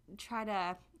 and try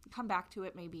to come back to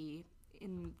it maybe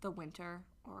in the winter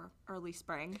or early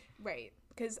spring. Right,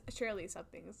 because surely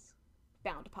something's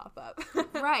bound to pop up.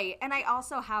 Right, and I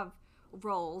also have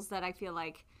roles that I feel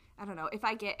like, I don't know, if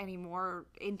I get any more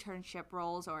internship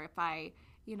roles or if I,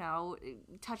 you know,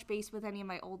 touch base with any of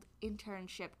my old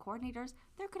internship coordinators,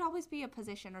 there could always be a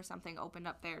position or something opened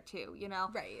up there too, you know?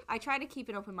 Right. I try to keep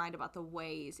an open mind about the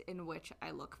ways in which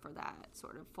I look for that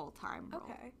sort of full-time role.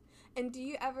 Okay. And do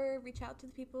you ever reach out to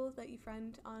the people that you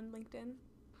friend on LinkedIn?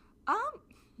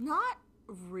 Not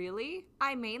really.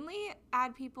 I mainly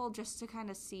add people just to kind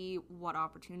of see what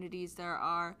opportunities there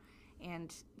are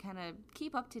and kind of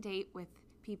keep up to date with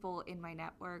people in my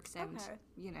networks and,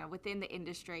 you know, within the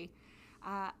industry.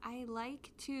 I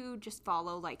like to just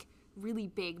follow like really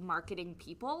big marketing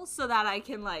people so that I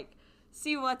can like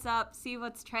see what's up, see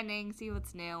what's trending, see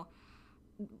what's new.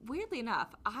 Weirdly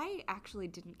enough, I actually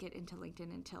didn't get into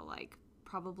LinkedIn until like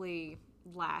probably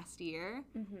last year.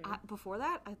 Before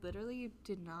that, I literally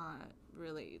did not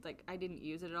really, like, I didn't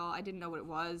use it at all. I didn't know what it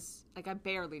was. Like, I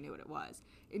barely knew what it was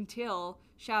until,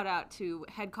 shout out to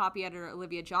head copy editor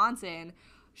Olivia Johnson.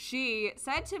 She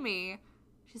said to me,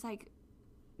 she's like,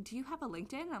 do you have a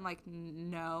LinkedIn? I'm like,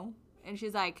 no. And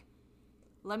she's like,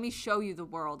 let me show you the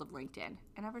world of LinkedIn.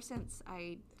 And ever since,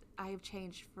 I have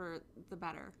changed for the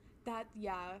better.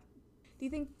 Yeah. Do you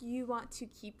think you want to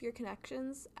keep your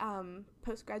connections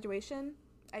post-graduation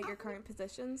at your current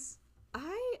positions?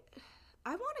 I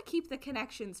want to keep the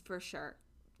connections for sure,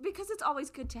 because it's always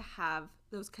good to have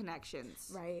those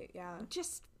connections. Right, yeah.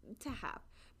 Just to have,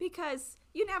 because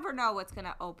you never know what's going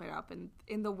to open up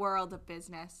in the world of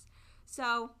business.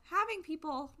 So having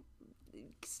people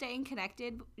staying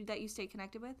connected, that you stay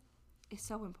connected with, is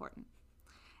so important.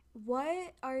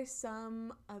 What are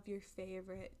some of your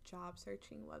favorite job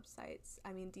searching websites?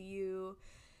 I mean, do you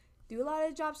do a lot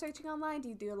of job searching online? Do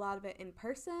you do a lot of it in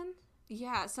person?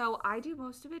 Yeah, so I do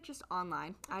most of it just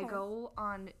online. I go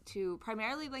on to,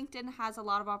 primarily LinkedIn has a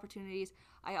lot of opportunities.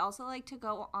 I also like to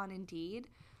go on Indeed.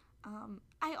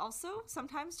 I also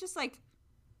sometimes just like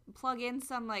plug in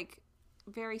some like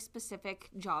very specific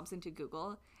jobs into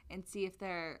Google and see if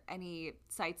there are any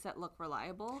sites that look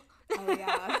reliable. Oh,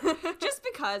 yeah. Just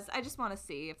because I just want to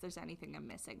see if there's anything I'm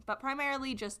missing. But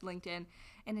primarily just LinkedIn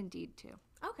and Indeed too.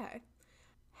 Okay.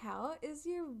 How is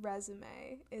your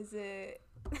resume? Is it...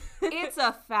 It's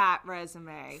a fat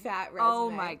resume. Fat resume. Oh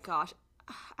my gosh.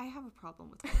 I have a problem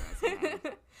with my resume.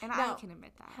 And Now, I can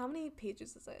admit that. How many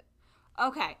pages is it?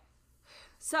 Okay.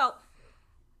 So,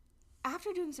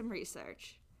 after doing some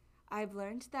research, I've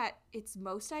learned that it's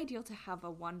most ideal to have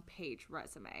a one-page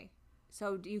resume.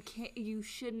 So you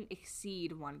shouldn't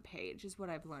exceed one page, is what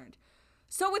I've learned.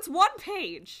 So it's one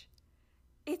page.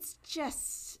 It's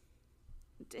just,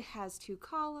 it has 2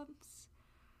 columns,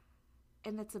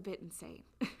 and that's a bit insane.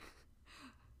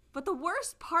 But the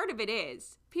worst part of it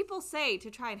is, people say to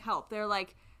try and help, they're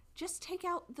like, just take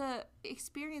out the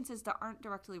experiences that aren't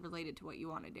directly related to what you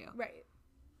want to do. Right.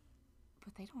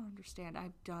 But they don't understand.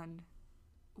 I've done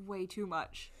way too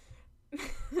much.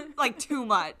 Like, too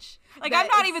much. Like, I'm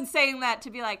not even saying that to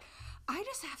be like, I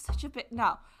just have such a bit.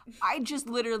 No. I just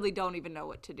literally don't even know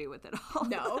what to do with it all.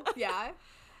 No. Yeah.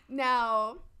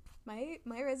 Now, my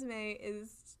resume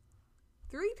is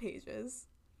 3 pages.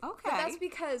 Okay. But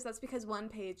that's because one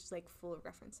page is like full of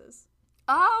references.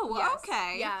 Oh, Yes,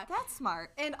 okay. yeah. That's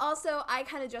smart. And also, I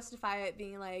kind of justify it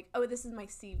being like, oh, this is my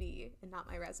CV and not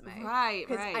my resume. Right,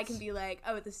 Because I right. can be like,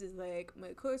 oh, this is like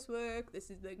my coursework,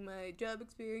 this is like my job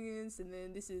experience, and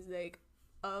then this is like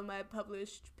all my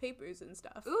published papers and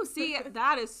stuff. Ooh, see,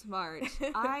 that is smart.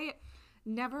 I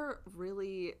never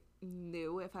really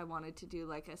knew if I wanted to do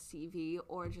like a CV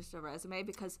or just a resume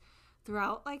because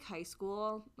throughout like high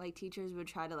school, like teachers would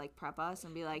try to like prep us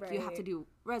and be like, you have to Right. do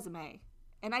resume.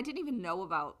 And I didn't even know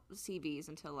about CVs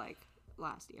until like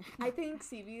last year. I think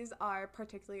CVs are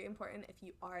particularly important if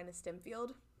you are in a STEM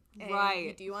field. And Right.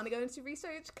 you do want to go into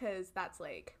research because that's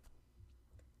like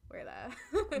where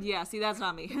the. Yeah, see, that's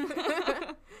not me.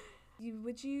 Do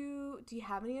you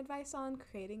have any advice on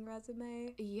creating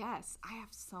resume? Yes, I have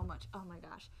so much. Oh my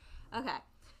gosh. Okay,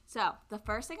 so the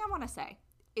first thing I want to say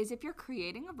is if you're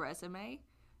creating a resume,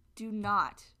 do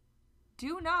not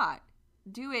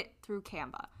do it through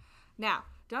Canva. Now,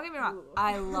 don't get me wrong. Ooh.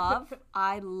 I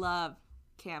love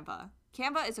Canva.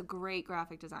 Canva is a great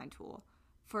graphic design tool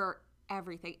for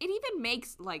everything. It even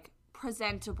makes like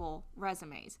presentable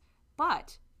resumes.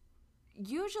 But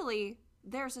usually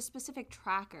there's a specific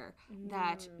tracker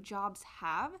that jobs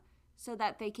have so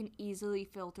that they can easily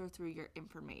filter through your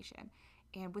information.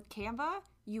 And with Canva,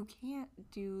 you can't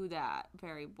do that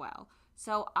very well.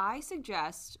 So I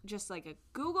suggest just like a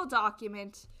Google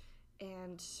document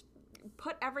and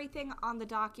put everything on the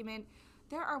document.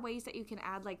 There are ways that you can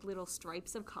add like little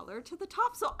stripes of color to the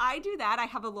top. So I do that. I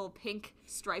have a little pink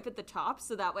stripe at the top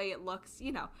so that way it looks,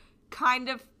 kind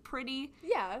of pretty.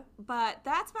 Yeah. But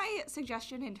that's my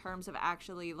suggestion in terms of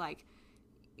actually like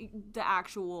the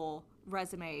actual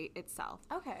resume itself.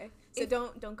 Okay. So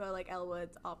don't go like Elle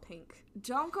Woods all pink.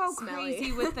 Don't go Smelly.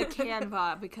 crazy with the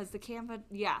Canva because the Canva,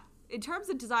 in terms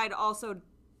of design also,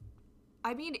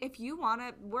 I mean, if you want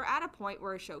to, we're at a point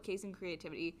where showcasing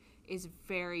creativity is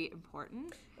very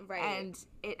important. Right. And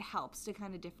it helps to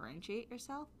kind of differentiate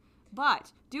yourself.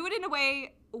 But do it in a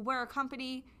way where a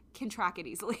company can track it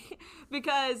easily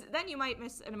because then you might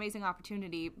miss an amazing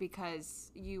opportunity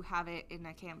because you have it in a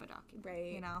Canva document.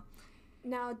 Right.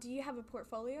 Now, do you have a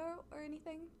portfolio or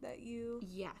anything that you...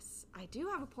 Yes, I do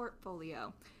have a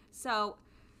portfolio. So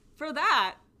for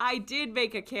that, I did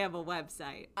make a Canva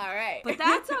website. All right. But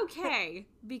that's okay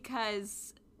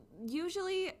because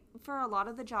usually for a lot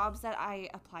of the jobs that I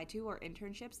apply to or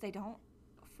internships, they don't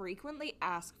frequently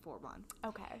ask for one.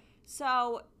 Okay.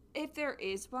 So if there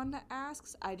is one that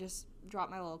asks, I just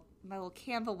drop my little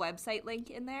Canva website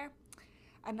link in there.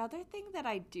 Another thing that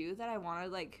I do that I want to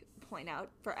like point out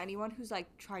for anyone who's like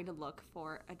trying to look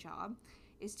for a job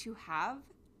is to have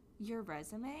your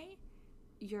resume,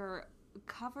 your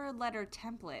cover letter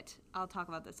template, I'll talk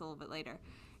about this a little bit later,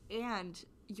 and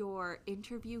your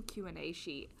interview Q&A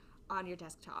sheet on your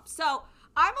desktop. So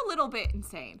I'm a little bit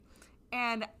insane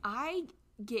and I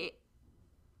get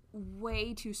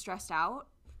way too stressed out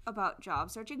about job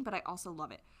searching, but I also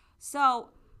love it. So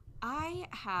I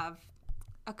have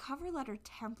a cover letter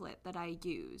template that I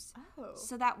use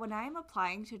so that when I'm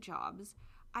applying to jobs,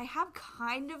 I have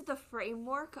kind of the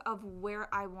framework of where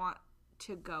I want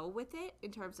to go with it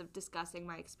in terms of discussing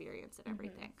my experience and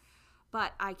everything.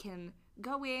 But I can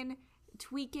go in,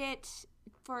 tweak it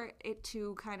for it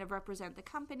to kind of represent the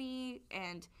company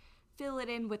and fill it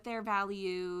in with their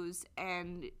values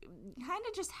and kind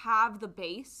of just have the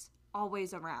base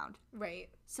always around. Right.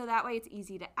 So that way it's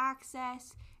easy to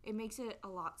access. It makes it a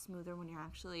lot smoother when you're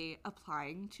actually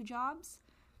applying to jobs.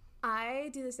 I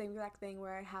do the same exact thing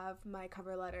where I have my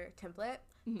cover letter template,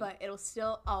 but it'll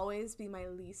still always be my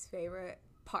least favorite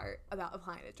part about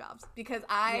applying to jobs because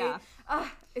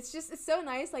it's so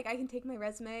nice. Like I can take my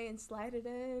resume and slide it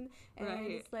in and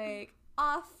it's like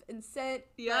off and sent.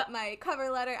 Yep. But my cover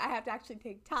letter, I have to actually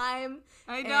take time.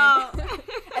 I know.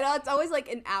 And it's always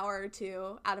like an hour or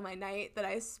two out of my night that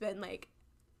I spend like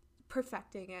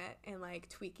perfecting it and like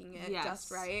tweaking it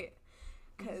just right.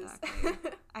 Exactly.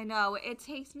 I know. It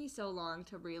takes me so long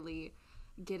to really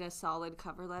get a solid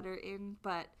cover letter in,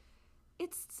 but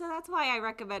so that's why I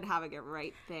recommend having it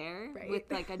right there with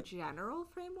like a general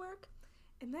framework.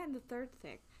 And then the third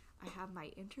thing, I have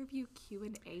my interview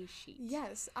Q&A sheet.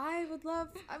 Yes, I would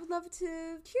love to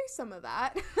hear some of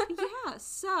that. Yeah,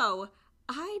 so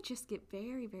I just get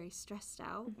very, very stressed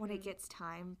out when it gets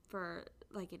time for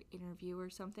like an interview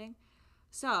or something.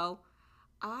 So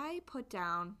I put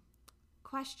down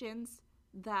questions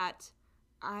that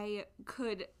I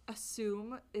could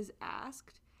assume is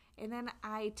asked, and then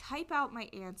I type out my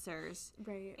answers,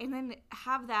 Right. and then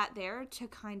have that there to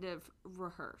kind of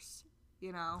rehearse,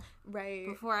 Right.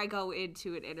 before I go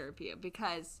into an interview,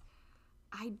 because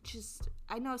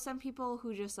I know some people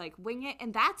who just like wing it,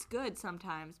 and that's good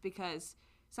sometimes because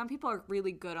some people are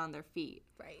really good on their feet.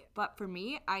 Right. But for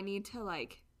me, I need to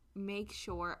like make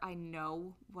sure I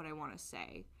know what I want to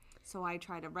say. So I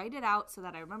try to write it out so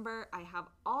that I remember. I have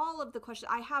all of the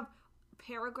questions. I have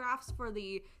paragraphs for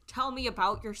the tell me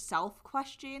about yourself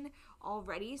question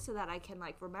already so that I can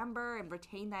like remember and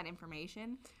retain that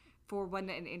information for when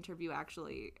an interview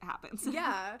actually happens.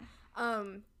 Yeah.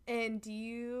 And do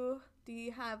you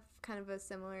have kind of a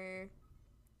similar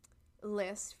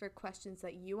list for questions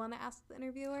that you want to ask the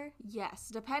interviewer? Yes,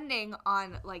 depending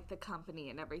on like the company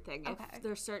and everything. Okay. If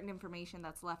there's certain information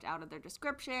that's left out of their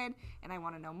description and I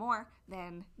want to know more,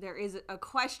 then there is a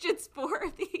questions for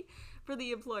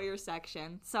the employer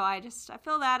section. So I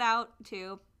fill that out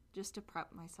too, just to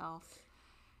prep myself.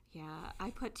 Yeah, I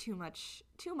put too much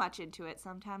into it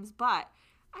sometimes, but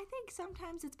I think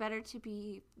sometimes it's better to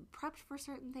be prepped for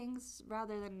certain things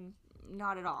rather than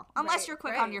not at all. Unless you're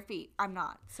quick on your feet. I'm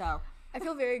not. So I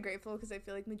feel very grateful because I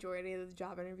feel like majority of the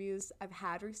job interviews I've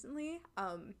had recently,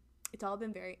 it's all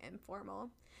been very informal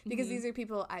because these are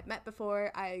people I've met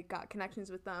before. I got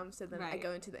connections with them, so then I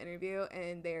go into the interview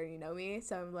and they already know me.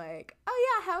 So I'm like,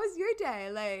 oh yeah, how was your day?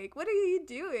 Like, what are you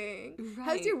doing? Right.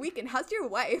 How's your weekend? How's your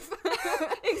wife?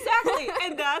 Exactly.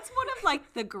 And that's one of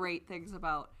like the great things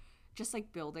about just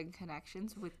like building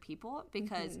connections with people,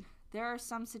 because there are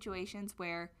some situations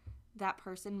where that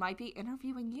person might be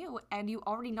interviewing you and you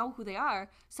already know who they are,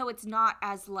 so it's not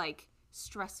as like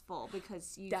stressful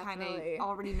because you kind of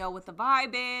already know what the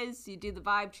vibe is. You do the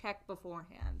vibe check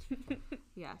beforehand.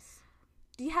 Yes.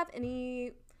 Do you have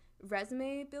any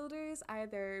resume builders,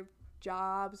 either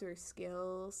jobs or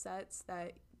skill sets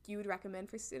that you would recommend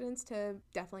for students to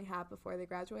definitely have before they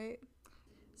graduate?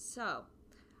 So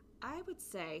I would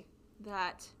say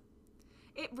that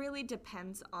it really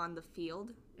depends on the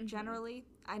field generally.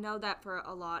 I know that for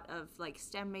a lot of like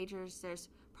STEM majors, there's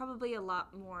probably a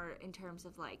lot more in terms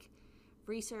of like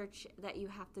research that you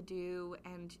have to do,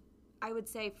 and I would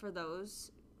say for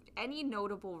those, any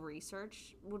notable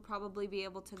research would probably be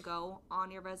able to go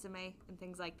on your resume and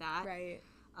things like that. Right.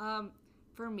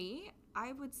 For me,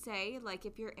 I would say like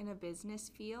if you're in a business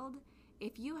field,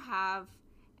 if you have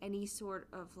any sort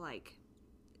of like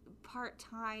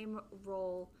part-time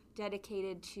role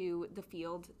dedicated to the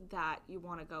field that you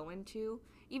want to go into,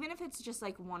 even if it's just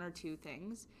like one or two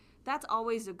things, that's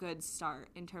always a good start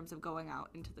in terms of going out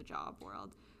into the job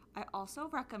world. I also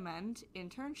recommend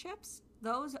internships.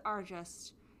 Those are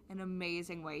just an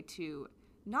amazing way to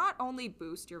not only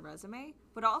boost your resume,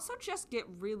 but also just get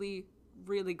really,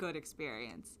 really good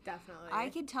experience. Definitely. I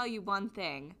can tell you one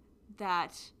thing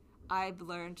that I've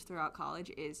learned throughout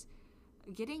college is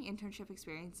getting internship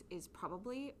experience is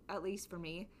probably, at least for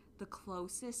me, the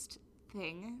closest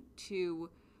thing to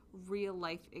real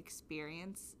life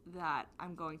experience that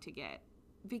I'm going to get,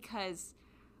 because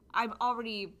I'm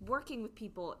already working with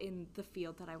people in the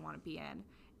field that I want to be in,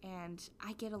 and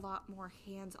I get a lot more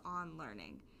hands-on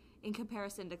learning in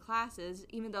comparison to classes.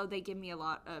 Even though they give me a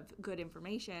lot of good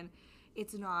information,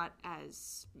 it's not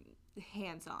as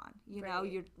hands-on. You know,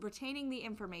 you're retaining the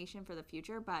information for the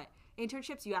future, but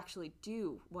internships, you actually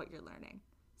do what you're learning.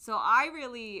 So I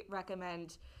really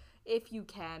recommend, if you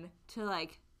can, to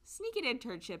like sneak an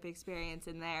internship experience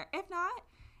in there. If not,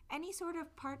 any sort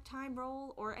of part-time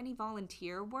role or any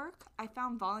volunteer work. I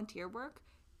found volunteer work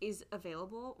is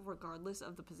available regardless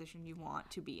of the position you want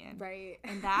to be in. Right.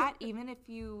 And that, even if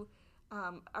you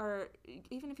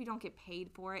even if you don't get paid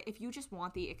for it, if you just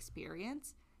want the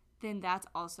experience, then that's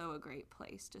also a great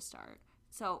place to start.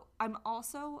 So I'm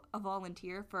also a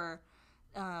volunteer for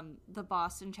the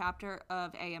Boston chapter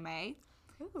of AMA.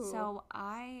 Ooh. So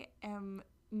I am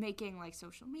making like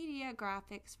social media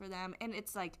graphics for them, and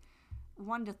it's like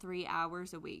 1 to 3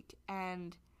 hours a week,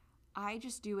 and I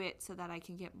just do it so that I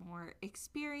can get more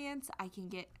experience. I can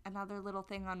get another little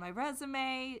thing on my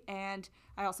resume, and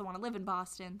I also want to live in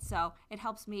Boston, so it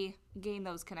helps me gain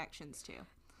those connections too.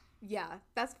 Yeah,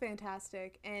 that's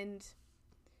fantastic. And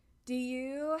do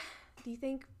you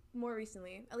think more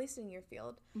recently, at least in your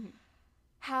field,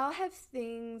 how have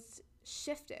things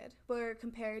shifted? Where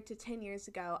compared to 10 years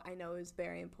ago, I know it was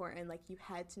very important. Like, you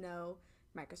had to know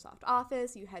Microsoft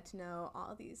Office, you had to know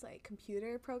all these like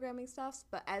computer programming stuffs,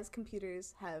 but as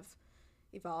computers have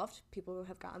evolved, people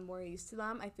have gotten more used to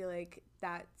them. I feel like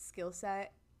that skill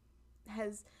set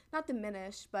has not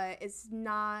diminished, but it's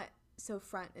not so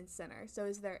front and center. So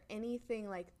is there anything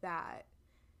like that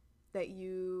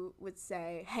you would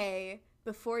say, hey,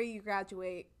 before you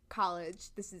graduate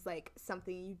college, this is like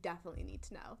something you definitely need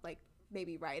to know, like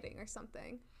maybe writing or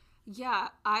something? Yeah,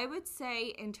 I would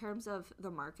say in terms of the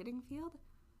marketing field,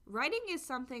 writing is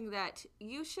something that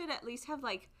you should at least have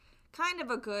like kind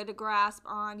of a good grasp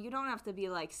on. You don't have to be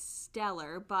like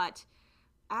stellar, but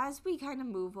as we kind of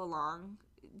move along,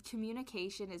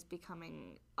 communication is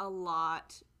becoming a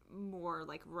lot more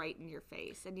like right in your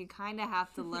face, and you kind of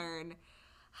have to learn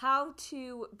how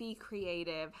to be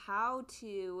creative, how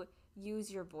to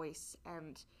use your voice.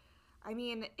 And I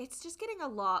mean, it's just getting a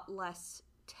lot less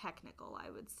technical, I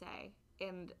would say.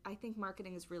 And I think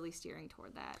marketing is really steering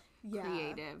toward that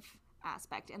creative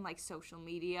aspect. And like social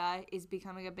media is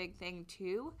becoming a big thing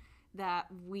too that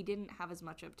we didn't have as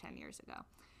much of 10 years ago.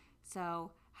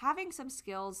 So having some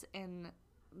skills in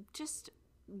just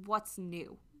what's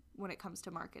new when it comes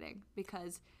to marketing,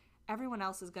 because everyone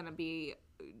else is going to be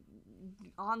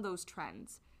on those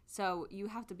trends. So you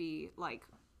have to be like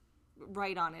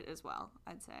right on it as well,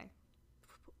 I'd say.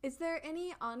 Is there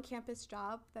any on-campus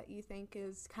job that you think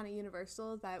is kind of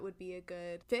universal that would be a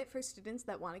good fit for students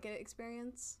that want to get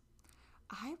experience?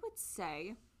 I would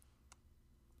say,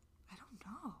 I don't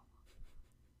know.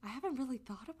 I haven't really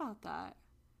thought about that.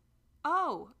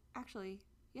 Oh, actually,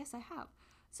 yes, I have.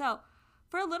 So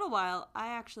for a little while, I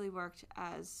actually worked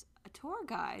as a tour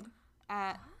guide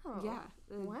at,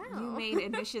 You Made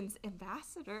Admissions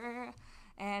ambassador.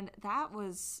 And that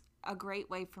was a great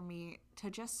way for me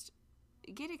to just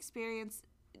get experience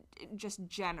just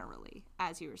generally,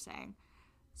 as you were saying.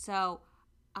 So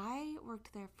I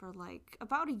worked there for like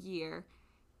about a year,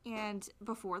 and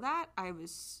before that I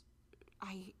was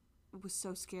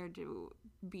so scared to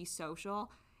be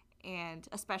social, and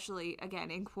especially again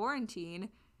in quarantine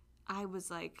I was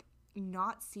like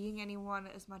not seeing anyone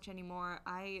as much anymore.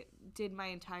 I did my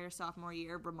entire sophomore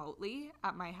year remotely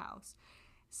at my house.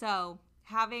 So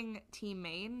having Team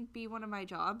Maine be one of my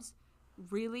jobs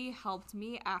really helped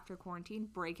me after quarantine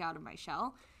break out of my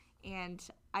shell. And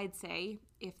I'd say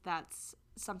if that's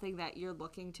something that you're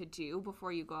looking to do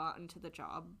before you go out into the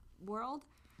job world,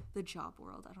 I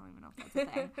don't even know if that's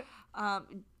a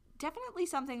thing. Definitely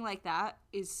something like that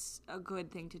is a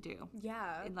good thing to do.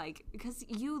 Yeah. And like, because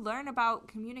you learn about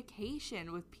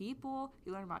communication with people,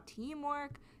 you learn about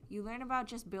teamwork, you learn about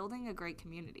just building a great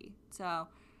community. So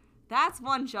that's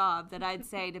one job that I'd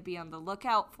say to be on the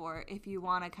lookout for if you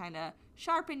want to kind of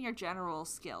sharpen your general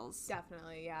skills.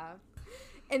 Definitely, yeah.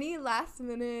 Any last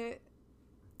minute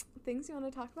things you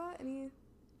want to talk about?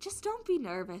 Just don't be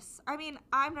nervous. I mean,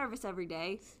 I'm nervous every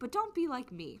day, but don't be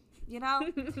like me, you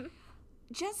know?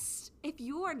 Just, if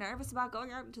you are nervous about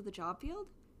going out into the job field,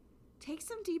 take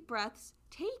some deep breaths,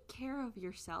 take care of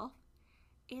yourself,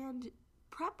 and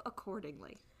prep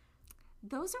accordingly.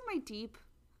 Those are my deep,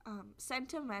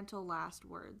 sentimental last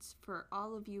words for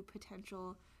all of you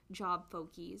potential job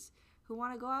folkies who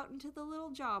want to go out into the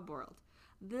little job world.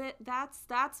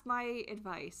 That's my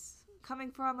advice,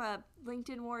 coming from a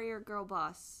LinkedIn warrior girl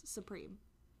boss, Supreme.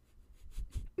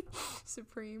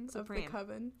 Supreme of the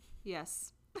coven.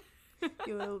 Yes.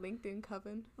 You little LinkedIn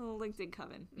coven. Little LinkedIn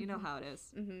coven. You know how it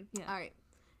is. Mm-hmm. Yeah. All right.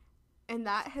 And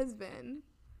that has been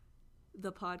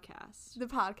the podcast.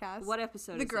 What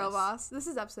episode is this? The Girl this? Boss. This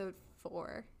is episode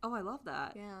 4. Oh, I love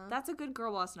that. Yeah. That's a good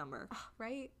girl boss number.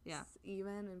 Right? Yeah. It's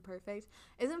even and perfect.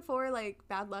 Isn't 4 like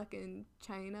bad luck in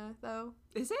China, though?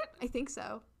 Is it? I think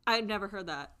so. I've never heard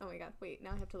that. Oh my god. Wait,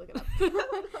 now I have to look it up.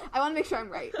 I want to make sure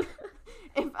I'm right.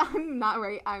 If I'm not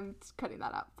right, I'm cutting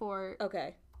that up for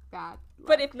okay. bad luck.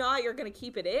 But if not, you're going to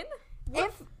keep it in?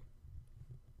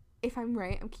 If I'm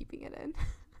right, I'm keeping it in.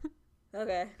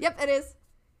 Okay. Yep, it is.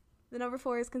 The number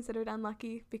 4 is considered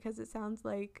unlucky because it sounds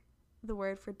like the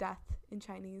word for death in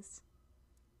Chinese.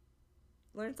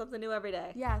 Learn something new every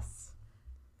day. Yes.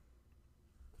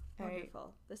 Wonderful. All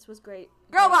right. This was great.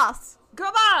 Girl boss!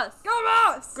 Girl boss! Girl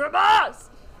boss! Girl boss!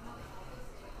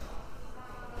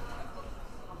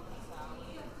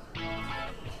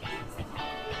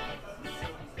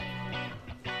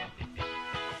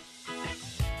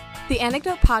 The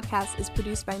Anecdote Podcast is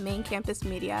produced by Maine Campus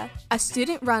Media, a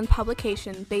student-run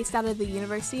publication based out of the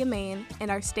University of Maine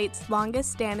and our state's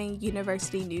longest-standing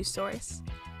university news source.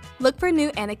 Look for new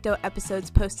Anecdote episodes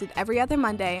posted every other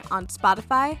Monday on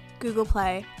Spotify, Google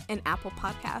Play, and Apple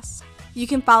Podcasts. You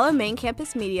can follow Maine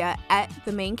Campus Media at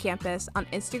The Maine Campus on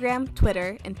Instagram,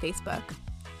 Twitter, and Facebook.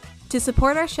 To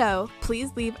support our show,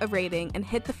 please leave a rating and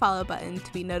hit the follow button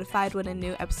to be notified when a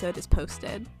new episode is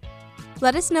posted.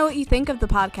 Let us know what you think of the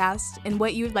podcast and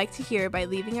what you would like to hear by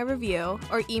leaving a review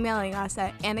or emailing us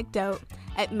at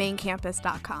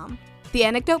anecdote@maincampus.com. The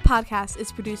Anecdote Podcast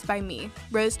is produced by me,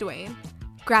 Rose Duane.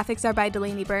 Graphics are by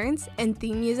Delaney Burns, and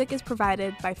theme music is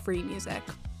provided by Free Music.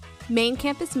 Maine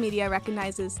Campus Media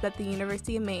recognizes that the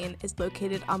University of Maine is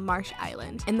located on Marsh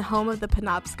Island, in the home of the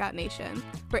Penobscot Nation,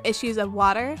 where issues of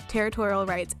water, territorial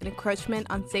rights, and encroachment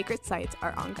on sacred sites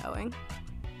are ongoing.